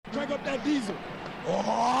rev up that diesel.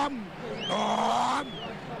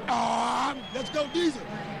 Let's go diesel.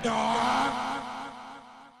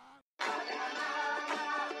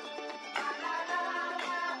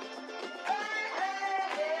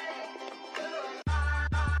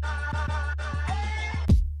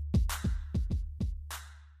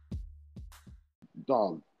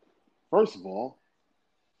 Dog, first of all,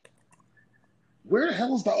 where the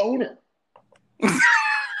hell is the owner?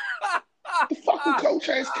 The fucking coach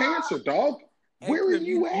has cancer, dog. Where Cliff, are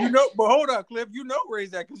you at? You know, but hold up, Cliff. You know where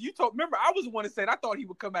he's at because you told. Remember, I was the one that said I thought he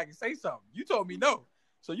would come back and say something. You told me no,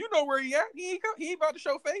 so you know where he at. He ain't about to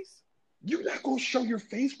show face. You're not gonna show your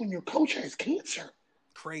face when your coach has cancer.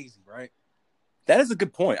 Crazy, right? That is a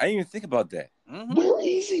good point. I didn't even think about that. Mm-hmm. Where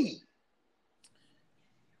is he?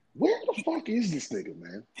 Where the fuck is this nigga,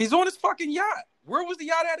 man? He's on his fucking yacht. Where was the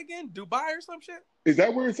yacht at again? Dubai or some shit? Is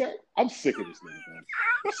that where it's at? I'm sick of this nigga, man.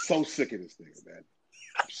 I'm so sick of this nigga, man.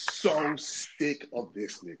 I'm so sick of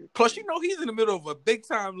this nigga. Plus, you know he's in the middle of a big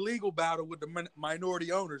time legal battle with the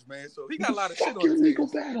minority owners, man. So he got a lot of shit on his legal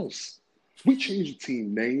hands. battles. We change the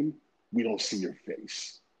team name, we don't see your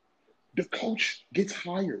face. The coach gets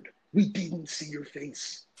hired. We didn't see your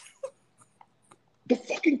face. The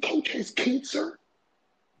fucking coach has cancer.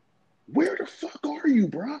 Where the fuck are you,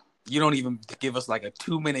 bro? You don't even give us like a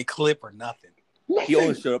 2-minute clip or nothing. He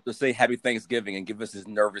only showed up to say Happy Thanksgiving and give us his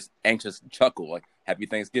nervous, anxious chuckle, like Happy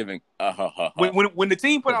Thanksgiving. When the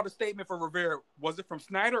team put out a statement for Rivera, was it from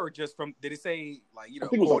Snyder or just from? Did it say like I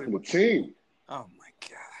think it was like from the team. Oh my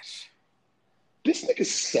gosh, this nigga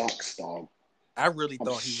sucks, dog. I really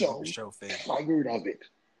thought he was going to show face. I'm tired of it.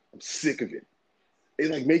 I'm sick of it.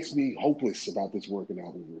 It like makes me hopeless about this working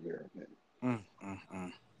out with Rivera, man.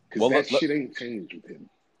 Because that shit ain't changed with him.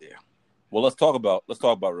 Yeah. Well, let's talk about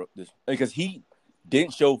this because he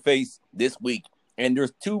didn't show face this week, and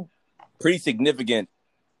there's two pretty significant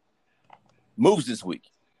moves this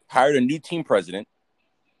week. Hired a new team president,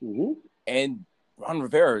 and Ron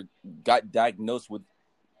Rivera got diagnosed with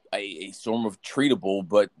a form of treatable,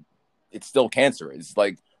 but it's still cancer. It's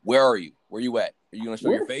like, where are you? Where are you at? Are you going to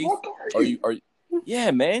show your face? Are you?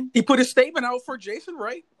 Yeah, man. He put a statement out for Jason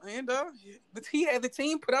Wright, and he had the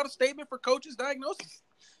team put out a statement for coach's diagnosis.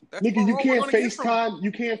 That's nigga, you can't FaceTime.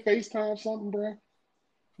 You can't FaceTime something, bro.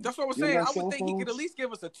 That's what I was saying. I would think he could at least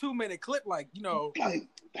give us a 2-minute clip, like, you know,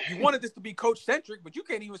 you wanted this to be coach centric, but you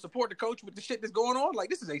can't even support the coach with the shit that's going on. Like,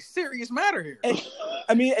 this is a serious matter here. And,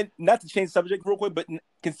 I mean, and not to change the subject real quick, but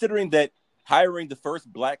considering that hiring the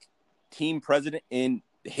first black team president in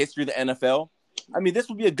the history of the NFL, I mean, this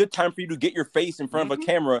would be a good time for you to get your face in front of a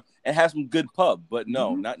camera and have some good pub. But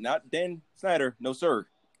no, not Dan Snyder. No, sir.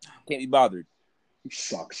 Can't be bothered. He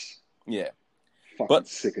sucks. Yeah. Fucking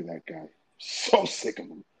sick of that guy. So sick of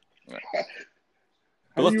him. Right.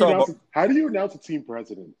 How do you announce a team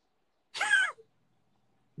president?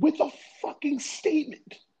 With a fucking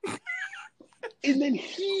statement. And then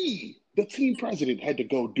the team president, had to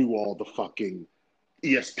go do all the fucking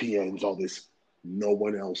ESPNs, all this. No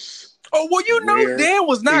one else. Oh, well, you know Dan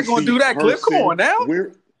was not going to do that, Cliff. Come on now.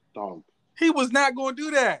 Dog. He was not going to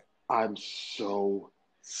do that. I'm so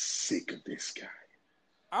sick of this guy.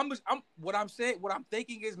 What I'm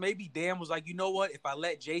thinking is maybe Dan was like, you know what? If I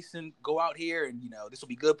let Jason go out here and, you know, this will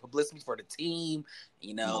be good publicity for the team,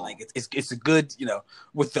 you know, like it's a good, you know,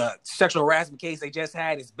 with the sexual harassment case they just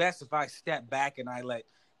had, it's best if I step back and I let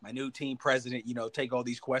my new team president, you know, take all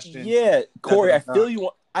these questions. Yeah, Corey, I feel you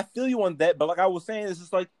on that, but like I was saying, it's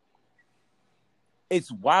just like it's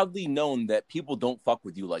widely known that people don't fuck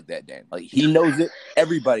with you like that, Dan. Like he knows it,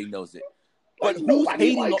 everybody knows it. But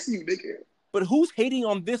who's hating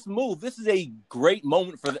on this move? This is a great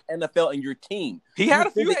moment for the NFL and your team. He had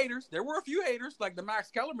a few haters. There were a few haters, like the Max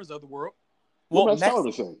Kellermans of the world. What Max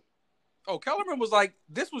Kellerman saying? Oh, Kellerman was like,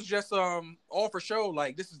 this was just all for show.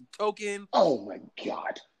 Like, this is token. Oh my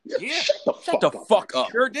God. Yeah. Shut the fuck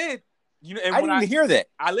up. Sure did. You know, and I didn't even hear that.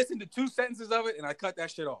 I listened to 2 sentences of it and I cut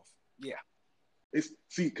that shit off. Yeah.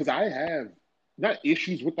 Because I have not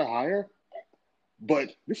issues with the hire, but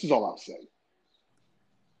this is all I'll say.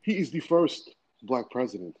 He is the first black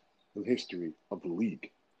president in the history of the league.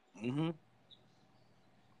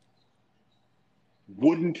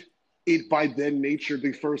 Wouldn't it, by then nature,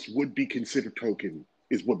 the first would be considered token,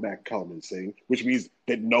 is what Matt Kellerman is saying, which means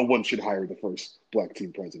that no one should hire the first black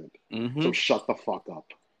team president. So shut the fuck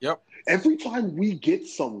up. Yep. Every time we get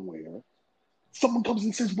somewhere, someone comes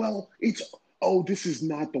and says, well, this is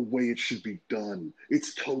not the way it should be done.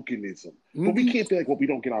 It's tokenism. But we can't be like, well, we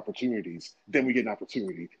don't get opportunities. Then we get an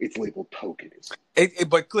opportunity. It's labeled tokenism.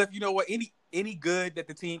 But Cliff, you know what? Any good that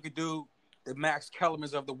the team could do, the Max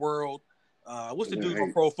Kellermans of the world, what's the dude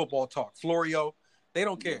on Pro Football Talk? Florio. They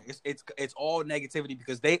don't care. It's all negativity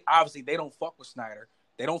because they don't fuck with Snyder.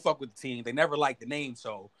 They don't fuck with the team. They never like the name.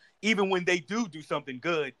 So even when they do something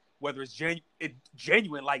good, whether it's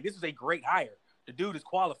genuine, like this is a great hire. The dude is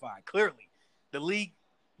qualified. Clearly, the league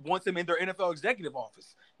wants him in their NFL executive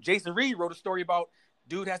office. Jason Reed wrote a story about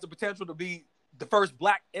dude has the potential to be the first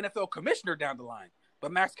black NFL commissioner down the line.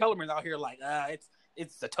 But Max Kellerman's out here like,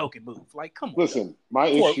 it's a token move. Like, come on. Listen, my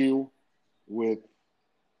issue with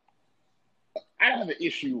I don't have an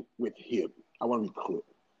issue with him. I want to be clear.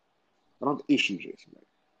 I don't have an issue, Jason.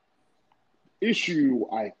 Issue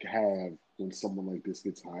I have when someone like this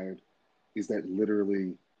gets hired is that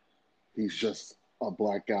literally he's just a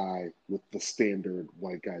black guy with the standard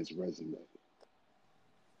white guy's resume.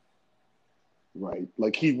 Right?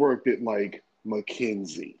 Like he worked at like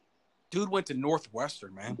McKinsey. Dude went to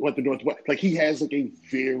Northwestern, man. Went to Northwestern. Like he has like a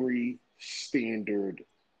very standard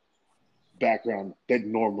background that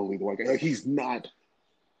normally the white guy. Like he's not.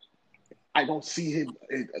 I don't see him.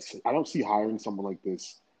 I don't see hiring someone like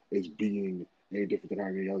this as being any different than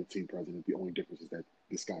hiring any other team president. The only difference is that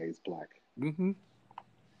this guy is black. Mm-hmm.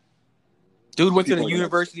 Dude went to the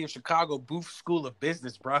University of Chicago Booth School of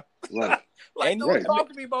Business, bro. Right. Like, don't talk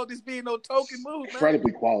to me about this being no token move, man.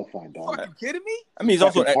 Incredibly qualified, dog. Are you kidding me? I mean, he's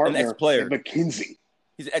also an ex-player. McKinsey.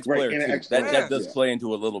 He's an ex-player, too. That does play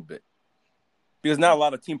into a little bit. Because not a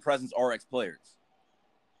lot of team presidents are ex-players.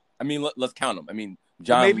 I mean, let's count them. I mean,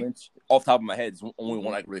 John Lynch, off the top of my head, is the only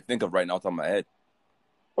one I can really think of right now off the top of my head.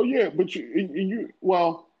 Oh, yeah, but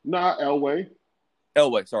not Elway.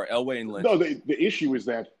 Elway and Lynch. No, the issue is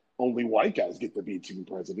that only white guys get to be team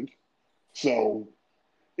president. So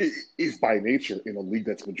it's by nature in a league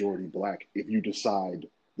that's majority black, if you decide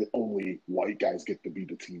that only white guys get to be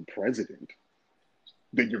the team president,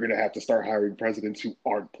 then you're going to have to start hiring presidents who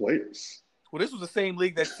aren't players. Well, this was the same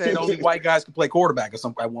league that said only white guys could play quarterback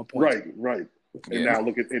at one point. Right. And now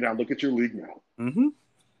look at your league now. Mm-hmm.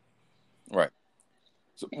 Right.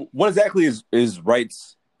 So what exactly is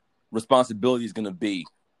Wright's responsibility is going to be?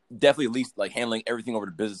 Definitely at least like handling everything over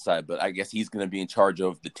the business side, but I guess he's going to be in charge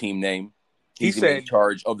of the team name. He's going to be in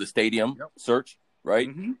charge of the stadium search, right?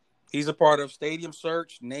 Mm-hmm. He's a part of stadium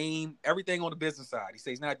search, name, everything on the business side. He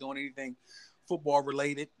says he's not doing anything football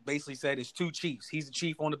related. Basically said it's two chiefs. He's the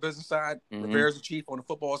chief on the business side. Mm-hmm. Rivera's the chief on the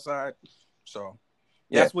football side. So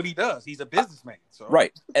that's what he does. He's a businessman. So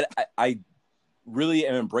right. And I really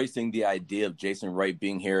am embracing the idea of Jason Wright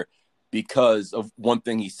being here because of one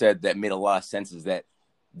thing he said that made a lot of sense is that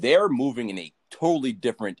they're moving in a totally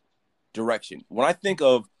different direction. When I think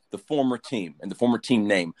of the former team and the former team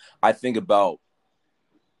name, I think about,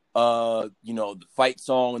 the fight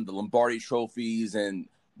song and the Lombardi trophies and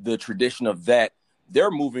the tradition of that. They're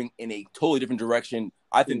moving in a totally different direction.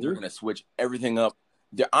 I think they're going to switch everything up.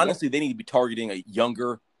 Honestly, they need to be targeting a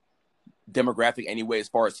younger demographic anyway, as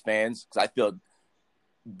far as fans, because I feel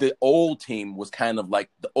the old team was kind of like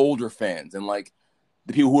the older fans and like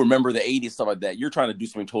the people who remember the 80s, stuff like that. You're trying to do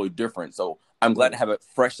something totally different. So I'm glad to have a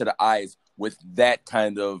fresh set of eyes with that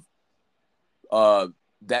kind of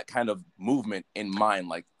movement in mind.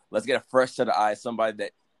 Like, let's get a fresh set of eyes, somebody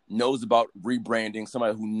that knows about rebranding,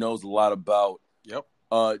 somebody who knows a lot about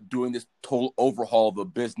doing this total overhaul of a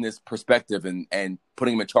business perspective and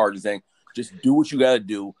putting him in charge and saying, just do what you got to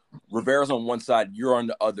do. Rivera's on one side, you're on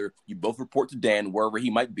the other. You both report to Dan wherever he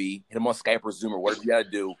might be. Hit him on Skype or Zoom or whatever you got to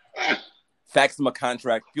do. Fax him a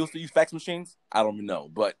contract. People still use fax machines? I don't even know,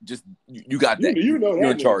 but just you got that. You know you're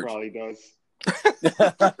that in charge. Probably does.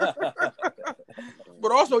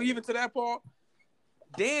 But also, even to that, Paul,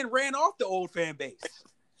 Dan ran off the old fan base.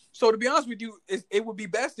 So to be honest with you, it would be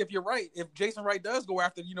best if you're right. If Jason Wright does go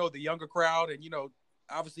after, the younger crowd and,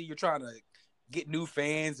 obviously you're trying to get new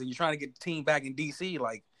fans and you're trying to get the team back in DC,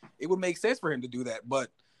 like it would make sense for him to do that. But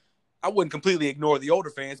I wouldn't completely ignore the older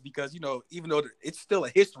fans because, even though it's still a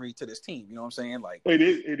history to this team, you know what I'm saying? Like it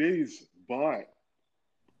is, but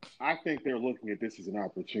I think they're looking at this as an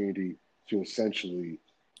opportunity to essentially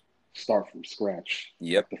start from scratch.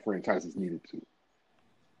 Yep. The franchises needed to,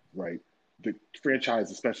 right? The franchise,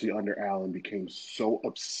 especially under Allen, became so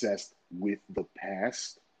obsessed with the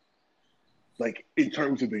past. Like, in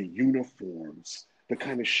terms of the uniforms, the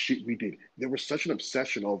kind of shit we did. There was such an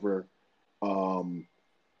obsession over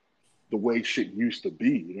the way shit used to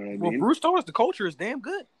be. You know what I mean? Well, Bruce told us the culture is damn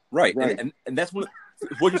good. Right. And that's what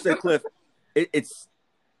you said, Cliff. It's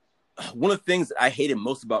one of the things that I hated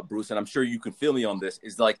most about Bruce, and I'm sure you can feel me on this,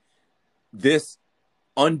 is like this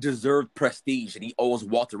undeserved prestige that he always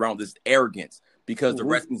walked around with, this arrogance because the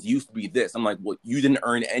Redskins used to be this. I'm like, well, you didn't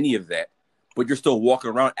earn any of that, but you're still walking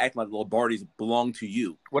around acting like the Lombardis belong to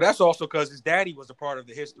you. Well, that's also because his daddy was a part of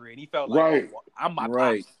the history, and he felt like, I'm my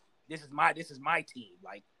pops. this is my team.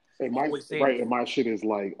 Like And always saying, and my shit is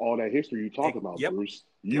like all that history you talk about, yep. Bruce.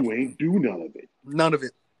 You ain't do none of it. None of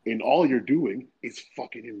it. And all you're doing is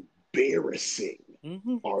fucking embarrassing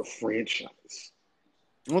our franchise.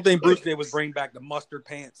 The only thing Bruce did was bring back the mustard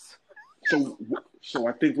pants. So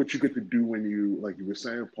I think what you get to do when you, like you were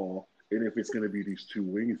saying, Paul, and if it's going to be these two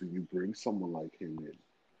wings and you bring someone like him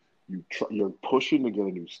in, you're pushing to get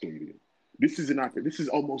a new stadium. This is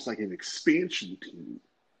almost like an expansion team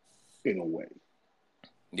in a way.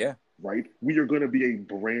 Yeah. Right? We are going to be a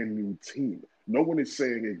brand new team. No one is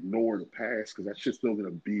saying ignore the past because that's just still going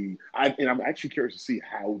to be. And I'm actually curious to see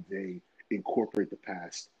how they incorporate the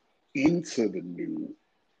past into the new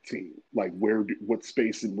team. Like what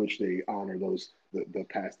space in which they honor the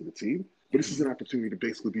past of the team. But this is an opportunity to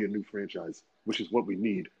basically be a new franchise, which is what we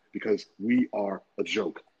need because we are a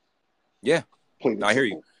joke. Yeah, I hear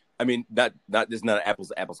you. I mean, this is not an apples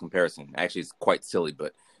to apples comparison. Actually, it's quite silly,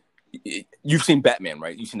 but you've seen Batman,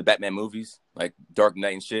 right? You've seen the Batman movies, like Dark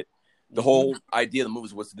Knight and shit. The whole idea of the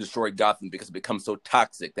movies was to destroy Gotham because it becomes so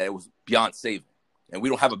toxic that it was beyond saving. And we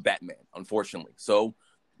don't have a Batman, unfortunately. So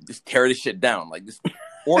just tear this shit down. Like this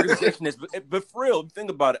organization is, but for real, think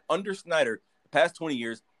about it. Under Snyder, the past 20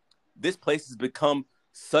 years, this place has become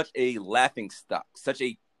such a laughing stock, such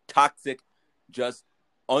a toxic, just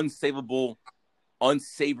unsavable,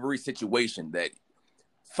 unsavory situation that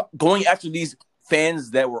going after these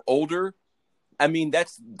fans that were older, I mean,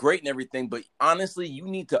 that's great and everything, but honestly, you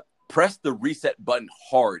need to press the reset button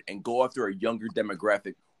hard and go after a younger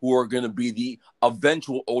demographic who are going to be the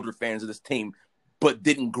eventual older fans of this team, but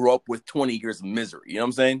didn't grow up with 20 years of misery. You know what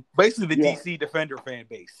I'm saying? Basically, the DC Defender fan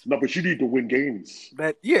base. No, but you need to win games.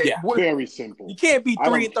 Very simple. You can't be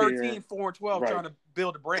 3-13, 4-12 trying to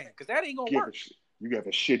build a brand because that ain't going to work. You have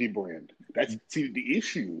a shitty brand. See, the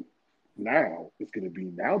issue now is going to be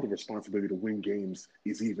the responsibility to win games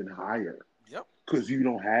is even higher. Yep. Because you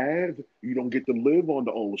don't get to live on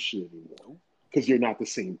the old shit anymore. Because you're not the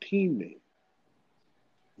same team name.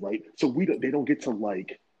 Right? So they don't get to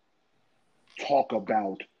like talk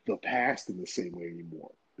about the past in the same way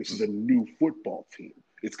anymore. This is a new football team.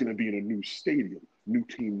 It's going to be in a new stadium, new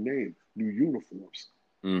team name, new uniforms.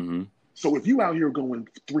 Mm-hmm. So if you out here going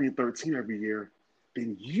 3-13 every year,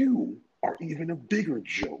 then you are even a bigger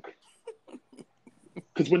joke.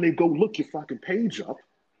 Because when they go look your fucking page up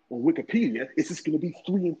on Wikipedia, it's just going to be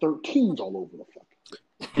 3-13s all over the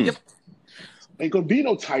fucking. Yep. Ain't going to be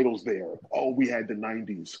no titles there. Oh, we had the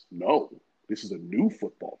 90s. No, this is a new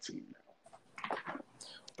football team now.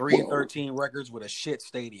 3-13 records with a shit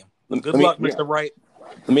stadium. Good luck, Mr. Wright.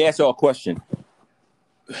 Let me ask y'all a question.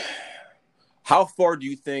 How far do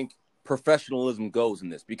you think professionalism goes in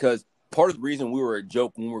this? Because part of the reason we were a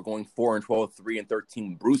joke when we were going 4-12, 3-13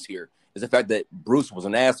 with Bruce here is the fact that Bruce was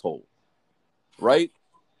an asshole, right?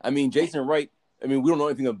 I mean, Jason Wright, I mean, we don't know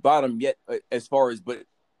anything about him yet but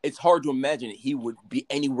it's hard to imagine he would be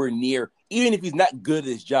anywhere near, even if he's not good at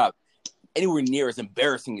his job, anywhere near as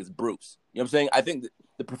embarrassing as Bruce. You know what I'm saying? I think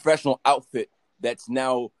the professional outfit that's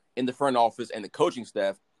now in the front office and the coaching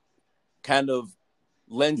staff kind of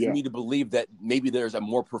lends me to believe that maybe there's a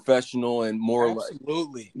more professional and more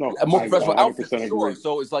a more professional outfit for sure. Agree.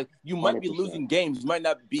 So it's like you might 100%. Be losing games, you might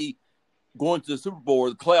not be going to the Super Bowl or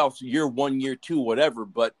the playoffs year 1, year 2, whatever,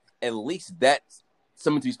 but at least that's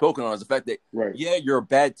something to be spoken on is the fact that you're a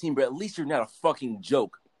bad team, but at least you're not a fucking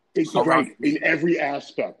joke. It's right in every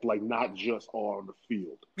aspect, like not just on the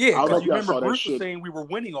field. Yeah, because you remember Bruce was saying we were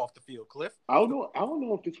winning off the field, Cliff. I don't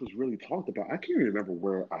know if this was really talked about. I can't even remember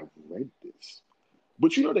where I read this.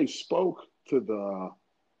 But they spoke to the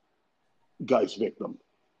guy's victim.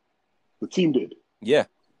 The team did. Yeah.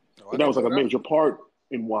 And that was like a major part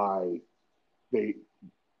in why they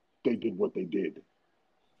did what they did.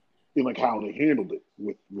 And like how they handled it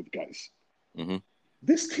with guys. Mm-hmm.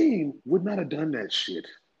 This team would not have done that shit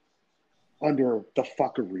under the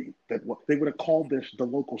fuckery that they would have called the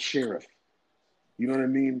local sheriff. You know what I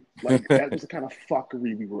mean? Like that was the kind of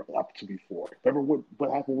fuckery we were up to before. Remember what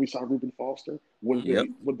happened when we saw Reuben Foster? What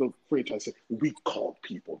the franchise said? We called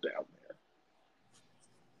people down there.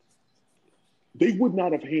 They would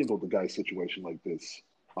not have handled the guy's situation like this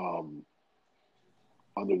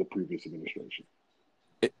under the previous administration.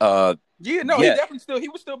 He definitely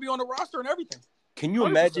would still be on the roster and everything. Can you 100%.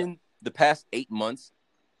 Imagine the past 8 months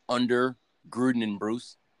under Gruden and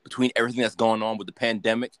Bruce, between everything that's going on with the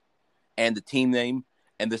pandemic and the team name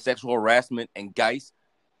and the sexual harassment and Geis?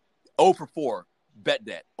 0 for 4. Bet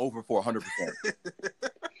that. 0 for 4, 100%.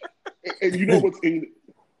 And you know what's the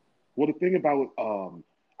thing about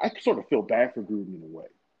I sort of feel bad for Gruden in a way,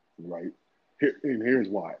 right? Here's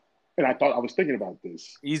why. And I was thinking about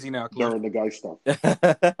this Easy now, Cliff. during the guy stuff.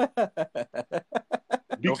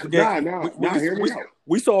 Don't forget, Hear me out.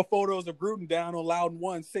 we saw photos of Gruden down on Loudon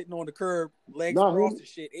 1 sitting on the curb, legs crossed and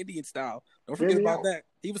shit, Indian style. Don't forget about that.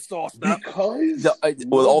 He was sauced up. Because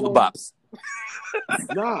with all the bops.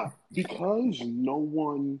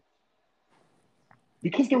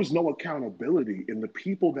 Because there was no accountability, and the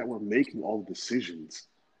people that were making all the decisions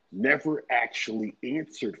never actually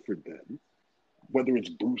answered for them, whether it's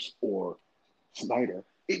Bruce or Snyder.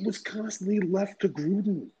 It was constantly left to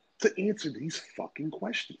Gruden to answer these fucking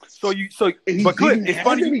questions. But Cliff, it's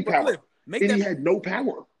funny. Cliff, he had no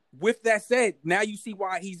power. With that said, now you see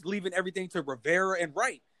why he's leaving everything to Rivera and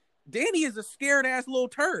Wright. Danny is a scared ass little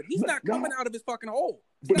turd. He's not coming out of his fucking hole.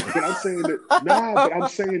 But I'm saying but I'm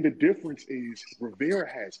saying the difference is Rivera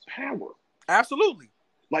has power. Absolutely.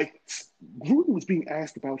 Like, Gruden was being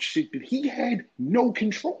asked about shit that he had no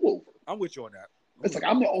control over. I'm with you on that. It's like,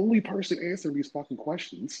 I'm the only person answering these fucking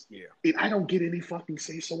questions. Yeah. And I don't get any fucking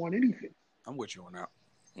say-so on anything. I'm with you on that.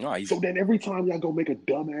 No, so then every time y'all go make a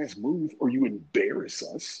dumbass move or you embarrass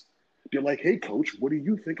us, they're like, hey, coach, what do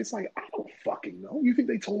you think? It's like, I don't fucking know. You think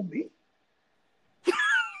they told me?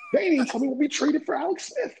 They didn't even tell me when we traded for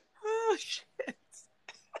Alex Smith. Oh, shit.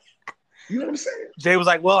 You know what I'm saying? Jay was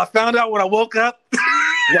like, well, I found out when I woke up.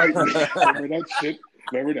 Right. Remember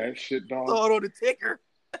that shit, dog? Saw it on the ticker.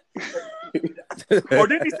 Or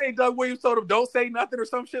didn't he say Doug Williams told him don't say nothing or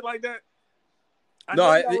some shit like that?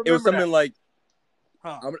 It was something like,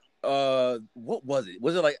 huh. What was it?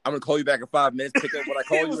 Was it like, I'm gonna call you back in 5 minutes, pick up what I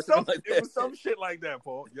call you or something like that? It was some shit like that,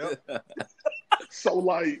 Paul. Yep. So,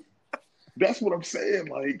 like, that's what I'm saying.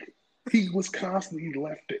 Like, he was constantly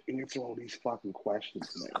left to answer all these fucking questions,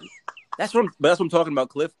 man. That's what I'm talking about,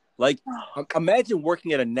 Cliff. Like, imagine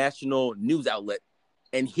working at a national news outlet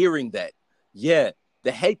and hearing that,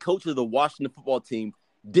 the head coach of the Washington football team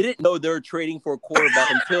didn't know they were trading for a quarterback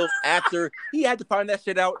until after he had to find that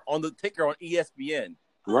shit out on the ticker on ESPN.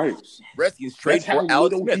 Right. Redskins trade for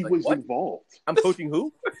Alex Smith. He was involved. I'm coaching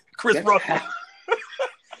who? Chris Russell.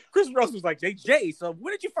 Chris Russell was like, Jay, so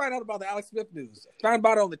when did you find out about the Alex Smith news? Found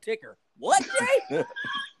about it on the ticker. What, Jay?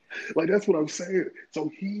 Like, that's what I'm saying.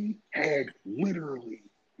 So he had literally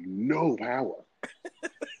no power.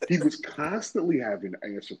 He was constantly having to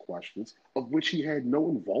answer questions of which he had no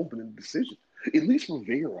involvement in the decision. At least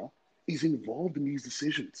Rivera is involved in these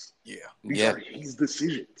decisions. Yeah. These are his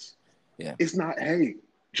decisions. Yeah. It's not, hey,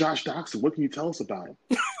 Josh Doxson, what can you tell us about him?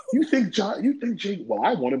 you think Jake, well,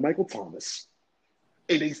 I wanted Michael Thomas.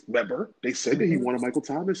 And they said that he wanted Michael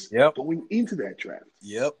Thomas going into that draft.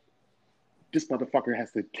 Yep. This motherfucker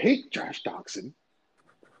has to take Josh Doxson.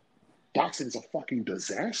 Doxson's a fucking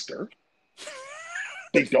disaster.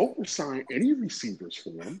 They don't assign any receivers for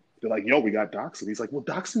him. They're like, yo, we got Doxson. He's like, well,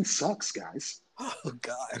 Doxson sucks, guys. Oh,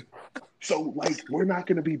 God. So, like, we're not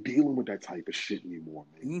going to be dealing with that type of shit anymore,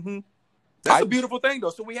 man. Mm-hmm. That's a beautiful thing, though.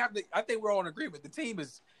 So I think we're all in agreement. The team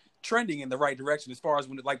is trending in the right direction as far as,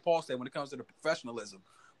 like Paul said, when it comes to the professionalism.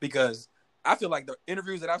 Because I feel like the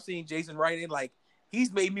interviews that I've seen Jason write in, like,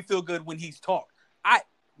 he's made me feel good when he's talked. I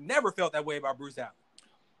never felt that way about Bruce Allen.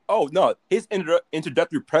 Oh, no. His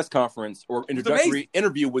introductory press conference or introductory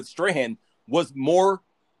interview with Strahan was more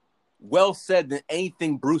well said than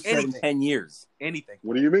anything Bruce said in 10 years. Anything.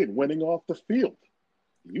 What do you mean? Winning off the field?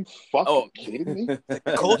 You fucking kidding me? The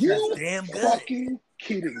culture is damn good. Fucking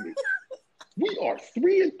kidding me? We are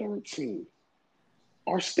 3-13.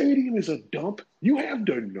 Our stadium is a dump. You have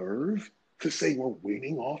the nerve to say we're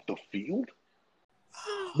winning off the field?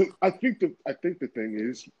 But I think the thing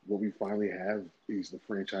is, what we finally have is the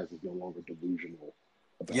franchise is no longer delusional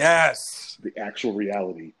about the actual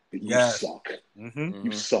reality that you suck. Mm-hmm.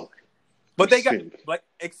 You suck. But they got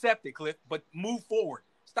accept it, Cliff. But move forward.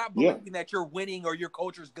 Stop believing that you're winning or your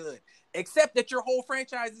culture's good. Accept that your whole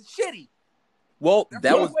franchise is shitty. Well,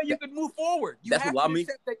 that's the way you can move forward. That's what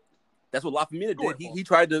Lafemina did. He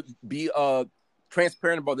tried to be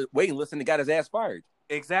transparent about the waiting list, and he got his ass fired.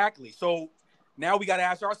 Exactly. So now we got to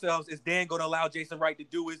ask ourselves: is Dan going to allow Jason Wright to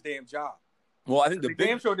do his damn job? Well, I think the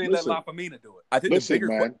damn sure didn't let Lafemina do it. I think the bigger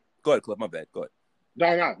question. Go ahead, Cliff. My bad. Go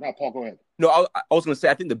ahead. No, Paul. Go ahead. No, I was going to say.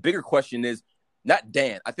 I think the bigger question is not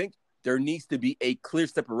Dan. I think there needs to be a clear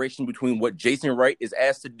separation between what Jason Wright is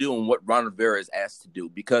asked to do and what Ron Rivera is asked to do,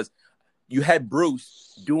 because you had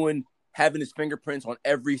Bruce having his fingerprints on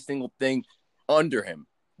every single thing under him,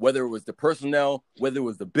 whether it was the personnel, whether it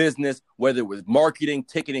was the business, whether it was marketing,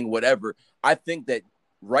 ticketing, whatever. I think that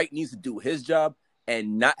Wright needs to do his job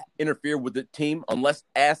and not interfere with the team unless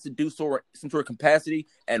asked to do so or some sort of capacity,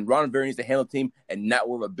 and Ron Rivera needs to handle the team and not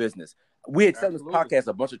worry about business. We had said in this podcast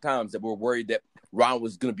a bunch of times that we're worried that Ron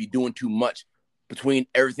was going to be doing too much between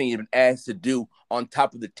everything you've been asked to do on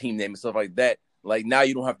top of the team name and stuff like that. Like now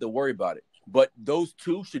you don't have to worry about it. But those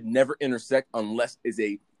two should never intersect unless it's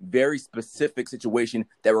a very specific situation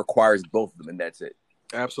that requires both of them, and that's it.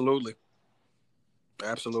 Absolutely.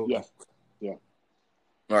 Absolutely. Yeah.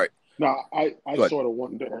 All right. Now, I sort of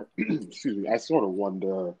wonder, excuse me,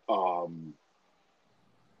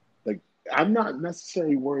 like, I'm not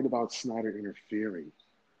necessarily worried about Snyder interfering.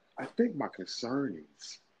 I think my concern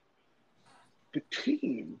is the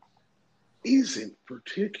team isn't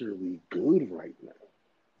particularly good right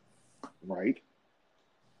now, right?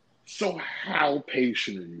 So how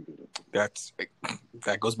patient are you going to be?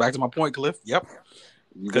 That goes back to my point, Cliff. Yep.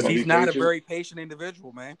 Because he's not a very patient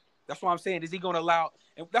individual, man. That's what I'm saying. Is he going to allow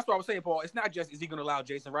 – and that's what I was saying, Paul. It's not just is he going to allow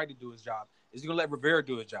Jason Wright to do his job. Is he going to let Rivera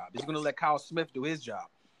do his job? Is he going to let Kyle Smith do his job?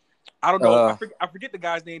 I don't know. I forget the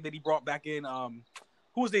guy's name that he brought back in.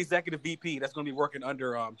 Who was the executive VP that's going to be working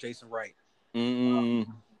under Jason Wright?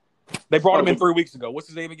 They brought him in 3 weeks ago. What's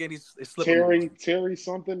his name again? He's slipping. Terry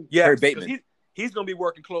something? Yeah, Terry Bateman. He's going to be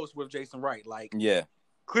working close with Jason Wright. Like, yeah.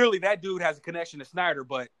 Clearly that dude has a connection to Snyder,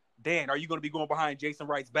 but Dan, are you going to be going behind Jason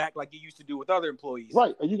Wright's back like you used to do with other employees?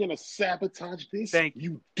 Right. Are you going to sabotage this? Thank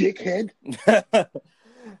you, dickhead.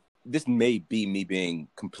 This may be me being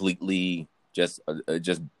completely just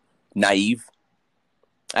naive.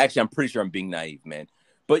 Actually, I'm pretty sure I'm being naive, man.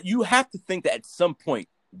 But you have to think that at some point,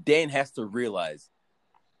 Dan has to realize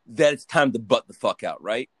that it's time to butt the fuck out,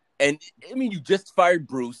 right? And, I mean, you just fired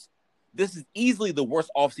Bruce. This is easily the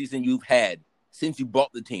worst offseason you've had since you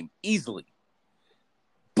bought the team. Easily.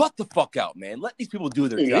 Butt the fuck out, man. Let these people do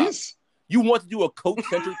their job. You want to do a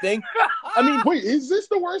coach-centric thing? I mean, wait, is this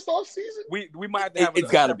the worst offseason? We might have to have it's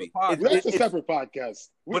got to be. That's a separate podcast.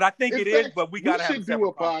 But I think it is. But we got to have a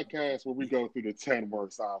separate podcast where we go through the 10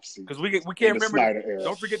 worst offseasons. Because we can't remember.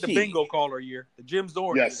 Don't forget the bingo caller year, the Jim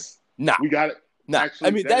Zorn. Yes. Nah. We got it. Nah. Actually,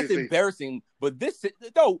 I mean, that's embarrassing. But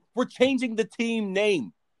we're changing the team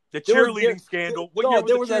name. The cheerleading scandal.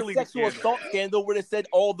 There was a sexual assault scandal where they said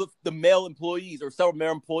all the male employees or several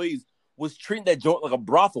male employees was treating that joint like a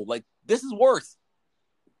brothel. Like, this is worse.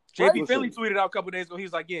 JP Finley tweeted out a couple of days ago. He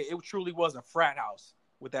was like, yeah, it truly was a frat house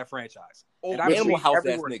with that franchise. And Animal House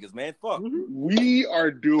ass niggas, man. Fuck. Mm-hmm. We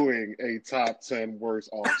are doing a top 10 worst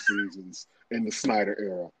off seasons in the Snyder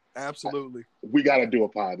era. Absolutely. We got to do a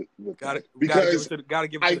pod with that. Because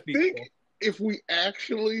I think if we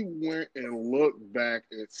actually went and looked back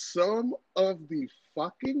at some of the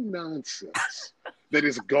fucking nonsense that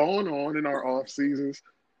has gone on in our off seasons,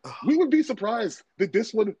 we would be surprised that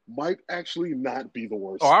this one might actually not be the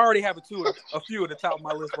worst. Oh, I already have a few at the top of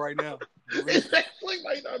my list right now. It actually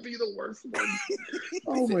might not be the worst one.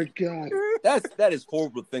 Oh my god, that is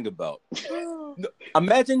horrible to think about.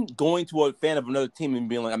 Imagine going to a fan of another team and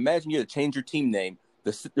being like, imagine you had to change your team name.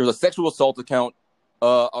 There's a sexual assault account,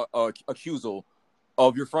 accusal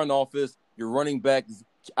of your front office, your running back is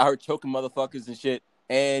out choking motherfuckers and shit,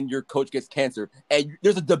 and your coach gets cancer, and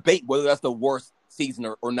there's a debate whether that's the worst season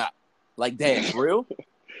or not. Like, damn, for real?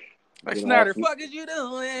 Like, Snyder, fuck is you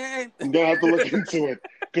doing? I'm gonna have to look into it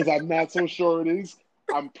because I'm not so sure it is.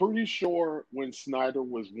 I'm pretty sure when Snyder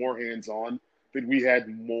was more hands-on, that we had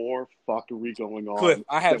more fuckery going on. Cliff,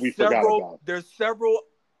 I have that we forgot about. There's several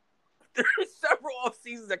off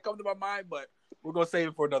seasons that come to my mind, but we're gonna save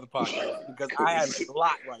it for another podcast because I have a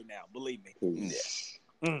lot right now. Believe me.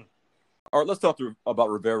 Yeah. All right, let's talk about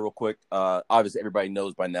Rivera real quick. Obviously, everybody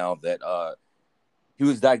knows by now that he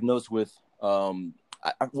was diagnosed with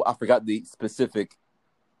I forgot the specific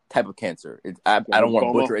type of cancer. I don't want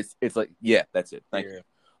to butcher it. It's like, yeah, that's it. Thank you.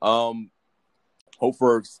 Hope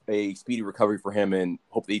for a speedy recovery for him and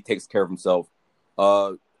hope that he takes care of himself.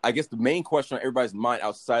 I guess the main question on everybody's mind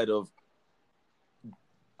outside of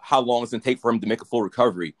how long it's going to take for him to make a full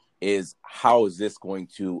recovery is how is this going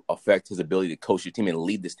to affect his ability to coach the team and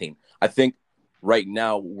lead this team? I think right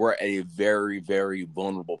now we're at a very, very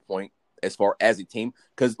vulnerable point as far as a team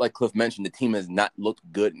because, like Cliff mentioned, the team has not looked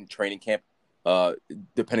good in training camp.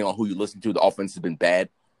 Depending on who you listen to, the offense has been bad.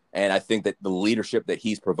 And I think that the leadership that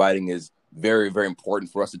he's providing is very, very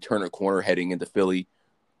important for us to turn a corner heading into Philly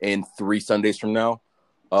in 3 Sundays from now.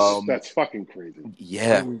 That's fucking crazy.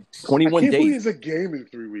 Yeah. 21 days. It's a game in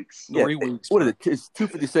 3 weeks. Yeah, 3 weeks. What is it? It's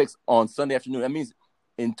 2:56 on Sunday afternoon. That means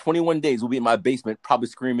in 21 days, we'll be in my basement probably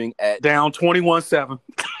screaming at... Down 21-7.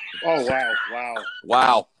 Oh,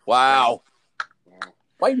 wow. Why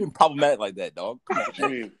are you being problematic like that, dog? Come on. I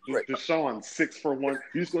mean, Deshaun 6 for 1.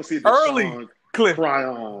 You're just going to see Early. Deshaun Cliff. cry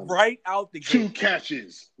on. Right out the gate. 2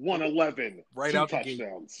 catches, 111. Right 2 out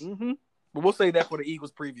touchdowns. The gate. Mm-hmm. But we'll say that for the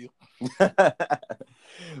Eagles preview.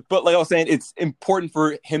 But like I was saying, it's important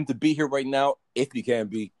for him to be here right now, if he can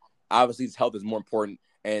be. obviously his health is more important.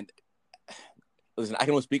 And listen, I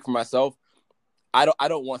can only speak for myself. I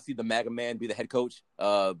don't want to see the MAGA man be the head coach.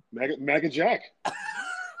 MAGA Jack.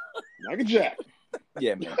 MAGA Jack.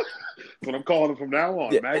 Yeah, man. That's what I'm calling him from now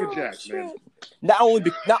on. Yeah. MAGA Jack, man. Not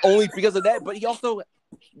only because of that, but he also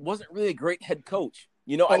wasn't really a great head coach.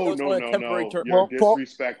 You know, I know it's only a temporary term. You're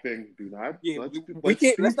disrespecting. Do not. Yeah, we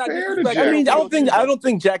can't. Let's not disrespect. Jack. I mean, I don't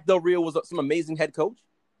think Jack Del Rio was some amazing head coach.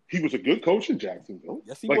 He was a good coach in Jacksonville.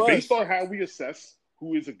 Yes, he was. Based on how we assess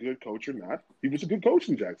who is a good coach or not, he was a good coach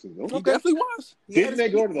in Jacksonville. He definitely was. Didn't they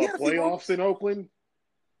go to the playoffs in Oakland?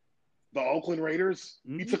 The Oakland Raiders?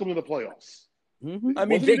 Mm-hmm. He took them to the playoffs. Mm-hmm. I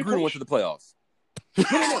mean, Jay Gruden went to the playoffs.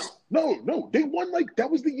 No. They won that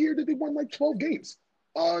was the year that they won 12 games.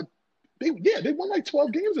 They won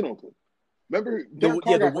 12 games in Oakland. Remember?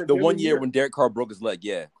 The 1 year when Derek Carr broke his leg.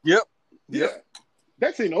 Yeah. Yep. Yeah.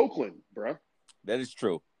 That's in Oakland, bro. That is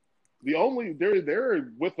true. They're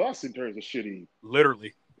with us in terms of shitty.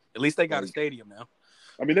 Literally. At least they got a stadium now.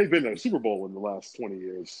 I mean, they've been to a Super Bowl in the last 20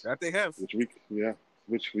 years. That they have.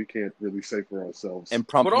 Which we can't really say for ourselves. And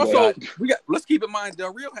but also, let's keep in mind,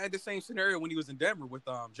 Del Rio had the same scenario when he was in Denver with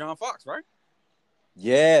John Fox, right?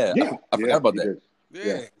 Yeah. I forgot about that.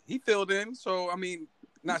 Yeah, he filled in. So, I mean,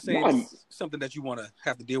 not saying it's something that you want to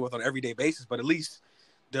have to deal with on an everyday basis, but at least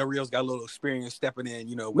Del Rio's got a little experience stepping in,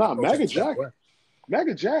 MAGA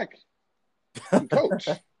Jack can coach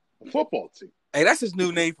a football team. Hey, that's his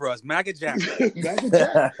new name for us, MAGA Jack. MAGA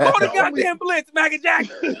Jack. Call the goddamn blitz, MAGA Jack.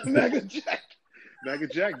 MAGA Jack. MAGA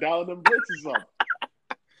Jack dialing them blitzes up.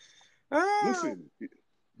 Listen,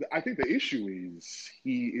 I think the issue is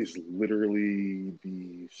he is literally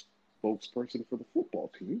the spokesperson for the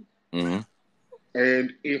football team. Mm-hmm.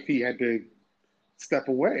 And if he had to step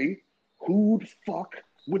away, who the fuck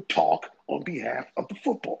would talk on behalf of the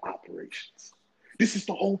football operations? This is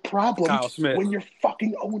the whole problem when your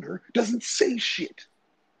fucking owner doesn't say shit.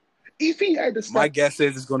 If he had to step, my guess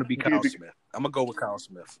is it's going to be Kyle Smith. I'm going to go with Kyle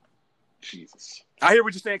Smith. Jesus. I hear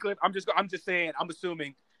what you're saying, Cliff. I'm just saying, I'm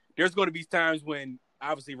assuming there's going to be times when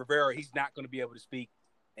obviously Rivera, he's not going to be able to speak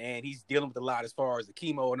and he's dealing with a lot as far as the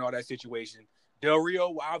chemo and all that situation. Del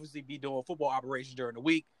Rio will obviously be doing football operations during the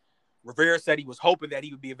week. Rivera said he was hoping that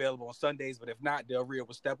he would be available on Sundays, but if not, Del Rio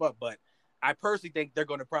will step up. But I personally think they're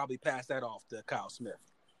going to probably pass that off to Kyle Smith.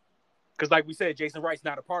 Because like we said, Jason Wright's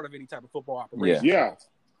not a part of any type of football operation. Yeah.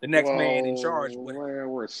 The next man in charge.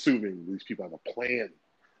 We're assuming these people have a plan.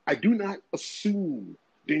 I do not assume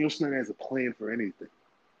Daniel Snyder has a plan for anything.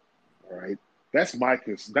 All right? That's my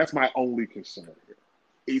only concern here.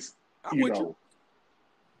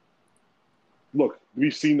 Look,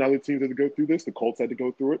 we've seen other teams that had to go through this. The Colts had to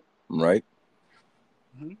go through it. Right.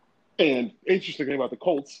 Mm-hmm. And interesting thing about the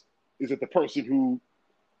Colts is that the person who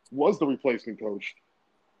was the replacement coach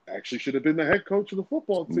actually should have been the head coach of the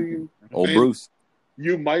football team. Old Bruce.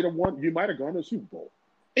 You might have won. You might have gone to the Super Bowl.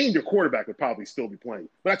 And your quarterback would probably still be playing.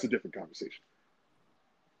 But that's a different conversation.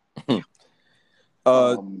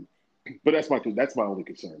 But that's my only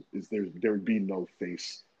concern is there would be no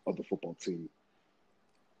face of the football team.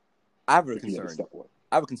 I have a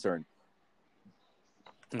concern.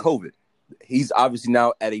 COVID. He's obviously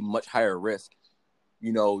now at a much higher risk,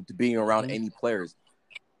 to being around any players.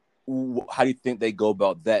 How do you think they go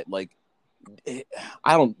about that? Like,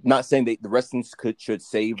 not saying that the rest of them should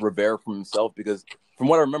save Rivera from himself, because from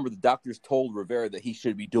what I remember, the doctors told Rivera that he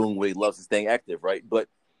should be doing what he loves and staying active, right? But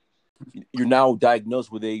you're now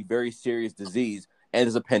diagnosed with a very serious disease, and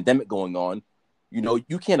there's a pandemic going on.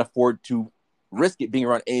 You can't afford to risk it being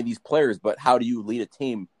around any of these players, but how do you lead a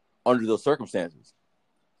team under those circumstances?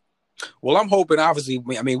 Well, I'm hoping, obviously,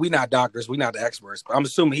 I mean, we're not doctors, we're not the experts, but I'm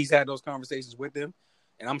assuming he's had those conversations with them,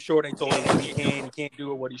 and I'm sure they told him what he can and can't do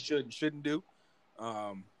or what he should and shouldn't do.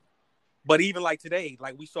 But even like today,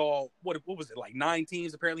 like we saw, what was it, like 9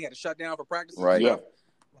 teams apparently had to shut down for practice. Right. Yeah.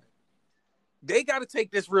 They got to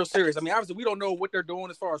take this real serious. I mean, obviously, we don't know what they're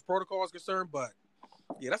doing as far as protocol is concerned, but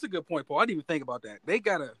yeah, that's a good point, Paul. I didn't even think about that. They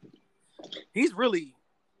got to – he's really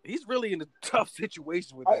in a tough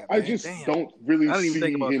situation with that. I just don't really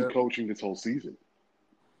see him coaching this whole season.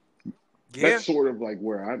 Yeah. That's sort of like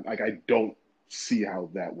where I don't see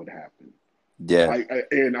how that would happen. Yeah. I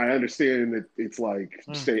understand that it's like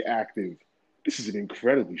stay active. This is an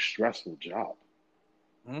incredibly stressful job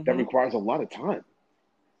that requires a lot of time.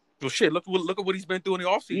 Well, shit, look at what he's been doing in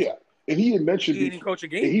the offseason. Yeah. And he had mentioned he didn't coach a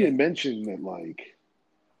game. He had mentioned that, like,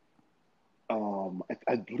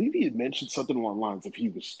 I believe he had mentioned something along the lines of he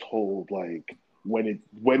was told, like, when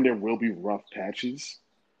there will be rough patches,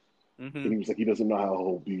 and he was like, he doesn't know how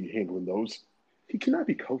he'll be handling those. He cannot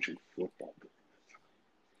be coaching football.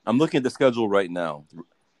 I'm looking at the schedule right now.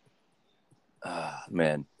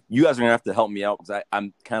 Man, you guys are gonna have to help me out because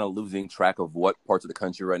I'm kind of losing track of what parts of the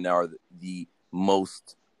country right now are the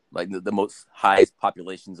most like the most highest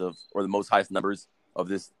populations of or the most highest numbers of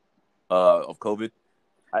this of COVID.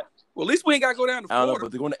 Well, at least we ain't got to go down to I don't know, Florida.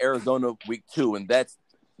 but they're going to Arizona week 2, and that's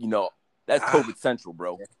COVID central,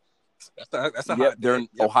 bro. That's a hot they're day.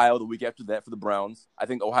 in Ohio the week after that for the Browns. I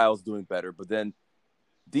think Ohio's doing better, but then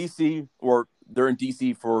DC or they're in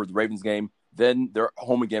DC for the Ravens game. Then they're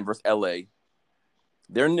home again versus LA.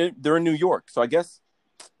 They're in New York, so I guess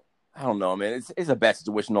I don't know, man. It's a bad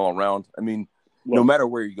situation all around. I mean, no matter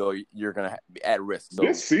where you go, you're gonna be at risk. So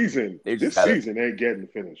this season ain't getting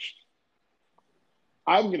finished.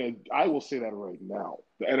 I will say that right now.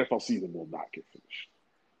 The NFL season will not get finished.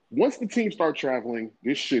 Once the teams start traveling,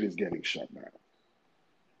 this shit is getting shut down.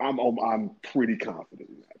 I'm pretty confident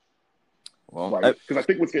in that. Well, right? Because I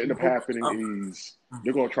think what's going to end up happening is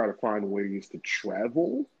they're going to try to find ways to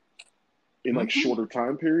travel in like shorter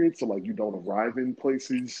time periods. So like you don't arrive in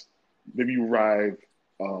places. Maybe you arrive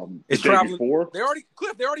the day before. They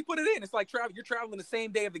already put it in. It's like you're traveling the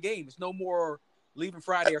same day of the game. It's no more leaving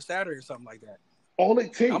Friday or Saturday or something like that. All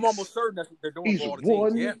it takes. I'm almost certain that's what they're doing for all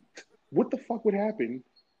the teams. Yeah. What the fuck would happen?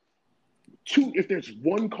 If there's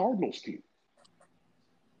one Cardinals team,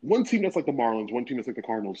 one team that's like the Marlins, one team that's like the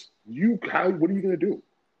Cardinals, what are you going to do?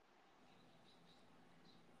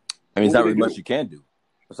 I mean, it's not really much you can do.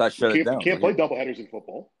 Besides shut it down. You can't play doubleheaders in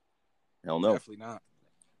football. Hell no. Definitely not.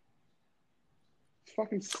 It's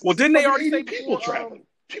fucking. Well, didn't they already say people traveling?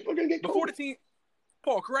 People are going to get before the team.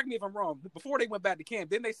 Paul, correct me if I'm wrong. Before they went back to camp,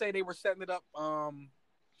 didn't they say they were setting it up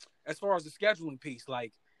as far as the scheduling piece?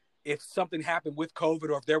 Like, if something happened with COVID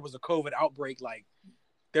or if there was a COVID outbreak, like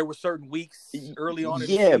there were certain weeks early on in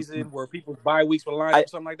the season where people's bye weeks were lined up or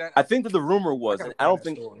something like that? I think that the rumor was, and I don't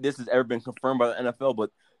think this has ever been confirmed by the NFL, but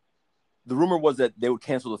the rumor was that they would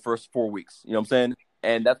cancel the first 4 weeks. You know what I'm saying?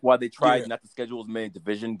 And that's why they tried not to schedule as many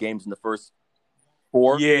division games in the first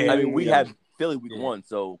 4. Yeah. I mean, we had Philly week 1,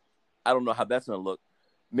 so I don't know how that's going to look.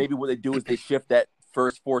 Maybe what they do is they shift that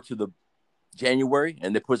first 4 to the January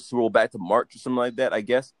and they push the Super Bowl back to March or something like that, I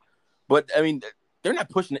guess. But, I mean, they're not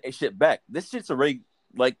pushing the shit back. This shit's already,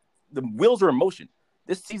 like, the wheels are in motion.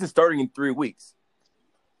 This season's starting in 3 weeks.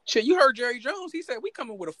 Shit, you heard Jerry Jones. He said, we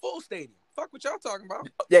coming with a full stadium. Fuck what y'all talking about.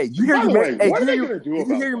 Yeah, you hear your man. What are they going to do about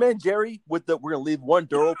you hear your man Jerry with the we're going to leave one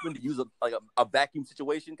door open to use a vacuum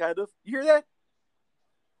situation kind of? You hear that?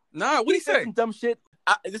 Nah, what he said? Some dumb shit.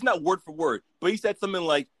 It's not word for word, but he said something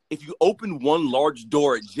like, if you open one large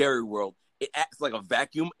door at Jerry World, it acts like a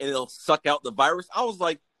vacuum and it'll suck out the virus. I was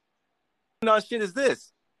like, what kind of shit is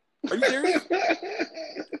this? Are you serious?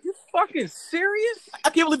 You fucking serious? I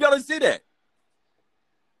can't believe y'all didn't say that.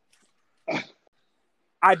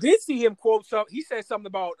 I did see him quote something. He said something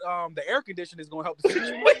about the air conditioning is going to help the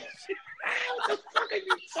situation. What the fuck are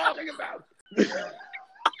you talking about?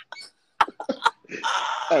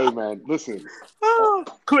 Hey man, listen.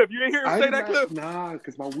 Cliff, you didn't hear him say that, Cliff? Nah,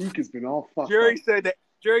 because my week has been all fucked Jerry up.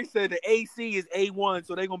 Jerry said the AC is A1,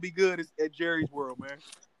 so they're gonna be good at Jerry's World, man.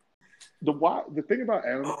 The thing about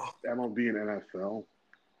MLB and NFL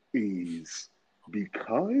is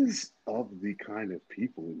because of the kind of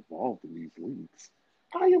people involved in these leagues,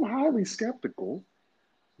 I am highly skeptical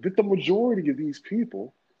that the majority of these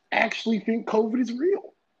people actually think COVID is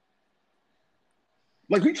real.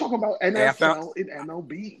 Like we talk about NFL and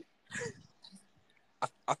MLB.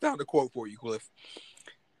 I found a quote for you, Cliff.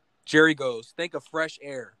 Jerry goes, think of fresh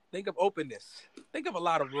air. Think of openness. Think of a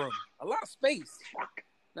lot of room. A lot of space. Fuck.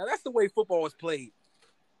 Now, that's the way football is played.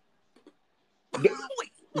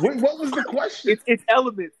 What was the question? It's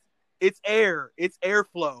elements. It's air. It's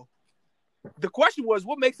airflow. The question was,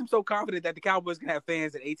 what makes him so confident that the Cowboys can have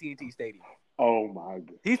fans at AT&T Stadium? Oh, my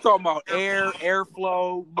God. He's talking about air,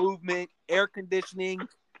 airflow, movement, air conditioning,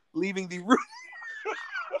 leaving the room.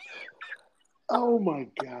 Oh, my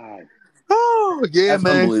God. Oh, yeah, That's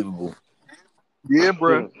man. unbelievable. Yeah,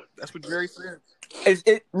 bro. That's what Jerry said.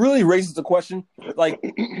 It really raises the question, like,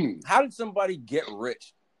 how did somebody get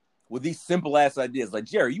rich with these simple ass ideas? Like,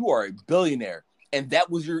 Jerry, you are a billionaire, and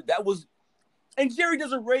and Jerry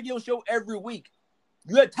does a radio show every week.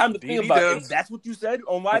 You had time to think about it. And that's what you said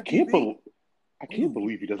on live TV? I can't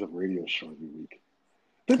believe he does a radio show every week.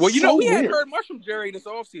 Well, you know, we hadn't heard much from Jerry this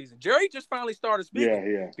offseason. Jerry just finally started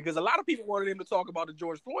speaking. Yeah. Because a lot of people wanted him to talk about the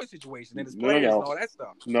George Floyd situation and his players and all that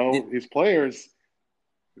stuff. No, his players.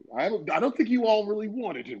 I don't think you all really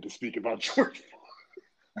wanted him to speak about George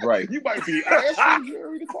Floyd. Right. You might be asking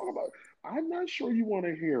Jerry to talk about it. I'm not sure you want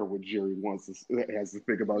to hear what Jerry has to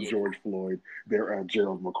think about George Floyd,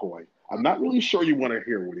 Gerald McCoy. I'm not really sure you want to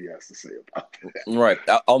hear what he has to say about that. Right.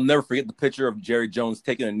 I'll never forget the picture of Jerry Jones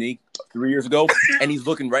taking a knee 3 years ago, and he's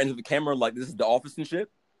looking right into the camera like this is the office and shit.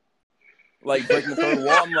 Like breaking the third wall.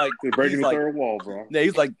 I'm like, they're breaking the third wall, bro. Yeah,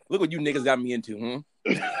 he's like, look what you niggas got me into,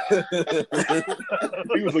 He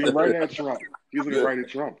was looking right at Trump. He was looking right at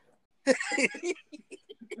Trump.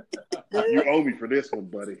 You owe me for this one,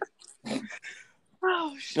 buddy.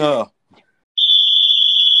 Oh shit.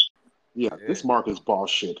 Yeah, this Marcus Ball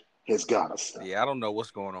shit has got us. Yeah, I don't know what's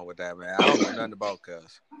going on with that, man. I don't know nothing about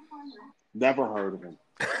Cuz. Never heard of him.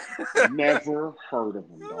 Never heard of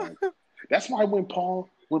him, dog. That's why when Paul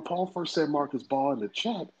first said Marcus Ball in the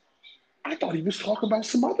chat, I thought he was talking about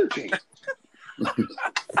some other team.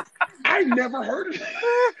 I never heard of him.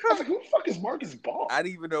 I was like, who the fuck is Marcus Ball? I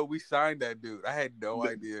didn't even know we signed that dude. I had no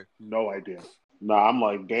idea. No idea. Nah, I'm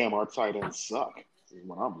like, damn, our tight ends suck.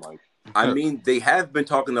 What I'm like. I mean, they have been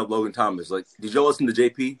talking to Logan Thomas. Like, did y'all listen to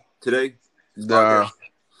JP today? Nah.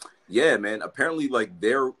 Yeah, man. Apparently, like,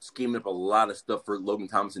 they're scheming up a lot of stuff for Logan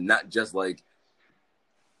Thomas and not just, like,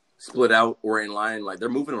 split out or in line. Like, they're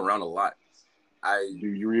moving him around a lot. Do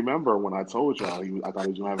you remember when I told y'all I thought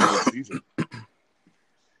he was going to have a good season?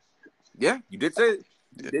 Yeah, you did say it.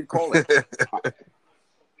 You did call it.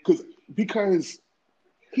 Because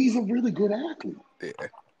he's a really good athlete. Yeah.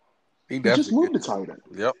 He just moved to tight end.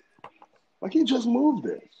 Yep. Like, he just moved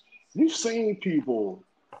there. We've seen people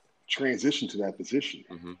transition to that position.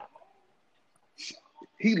 Mm-hmm.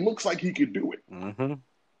 He looks like he could do it. Mm-hmm.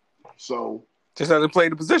 So just hasn't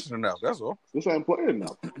played the position enough. That's all. Just haven't played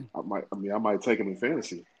enough. I might take him in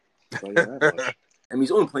fantasy. I mean,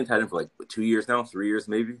 he's only playing tight end for like 2 years now, 3 years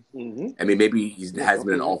maybe. Mm-hmm. I mean, maybe he has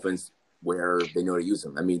been an offense where they know to use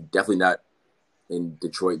him. I mean, definitely not in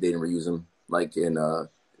Detroit. They didn't reuse him like in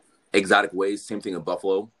exotic ways. Same thing in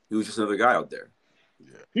Buffalo. He was just another guy out there.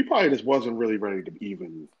 Yeah. He probably just wasn't really ready to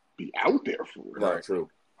even be out there for it. Right,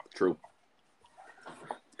 true.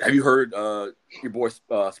 Have you heard your boy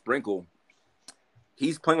Sprinkle?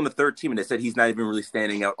 He's playing on the third team, and they said he's not even really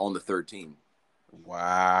standing out on the third team.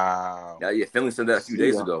 Wow. Yeah, Finley said that a few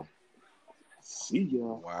days ago. See ya.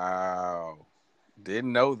 Wow.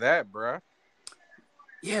 Didn't know that, bruh.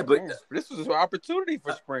 Yeah, but man, this was an opportunity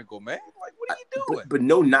for Sprinkle, man. Like, what are you doing? But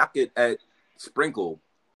no knock it at Sprinkle.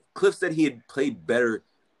 Cliff said he had played better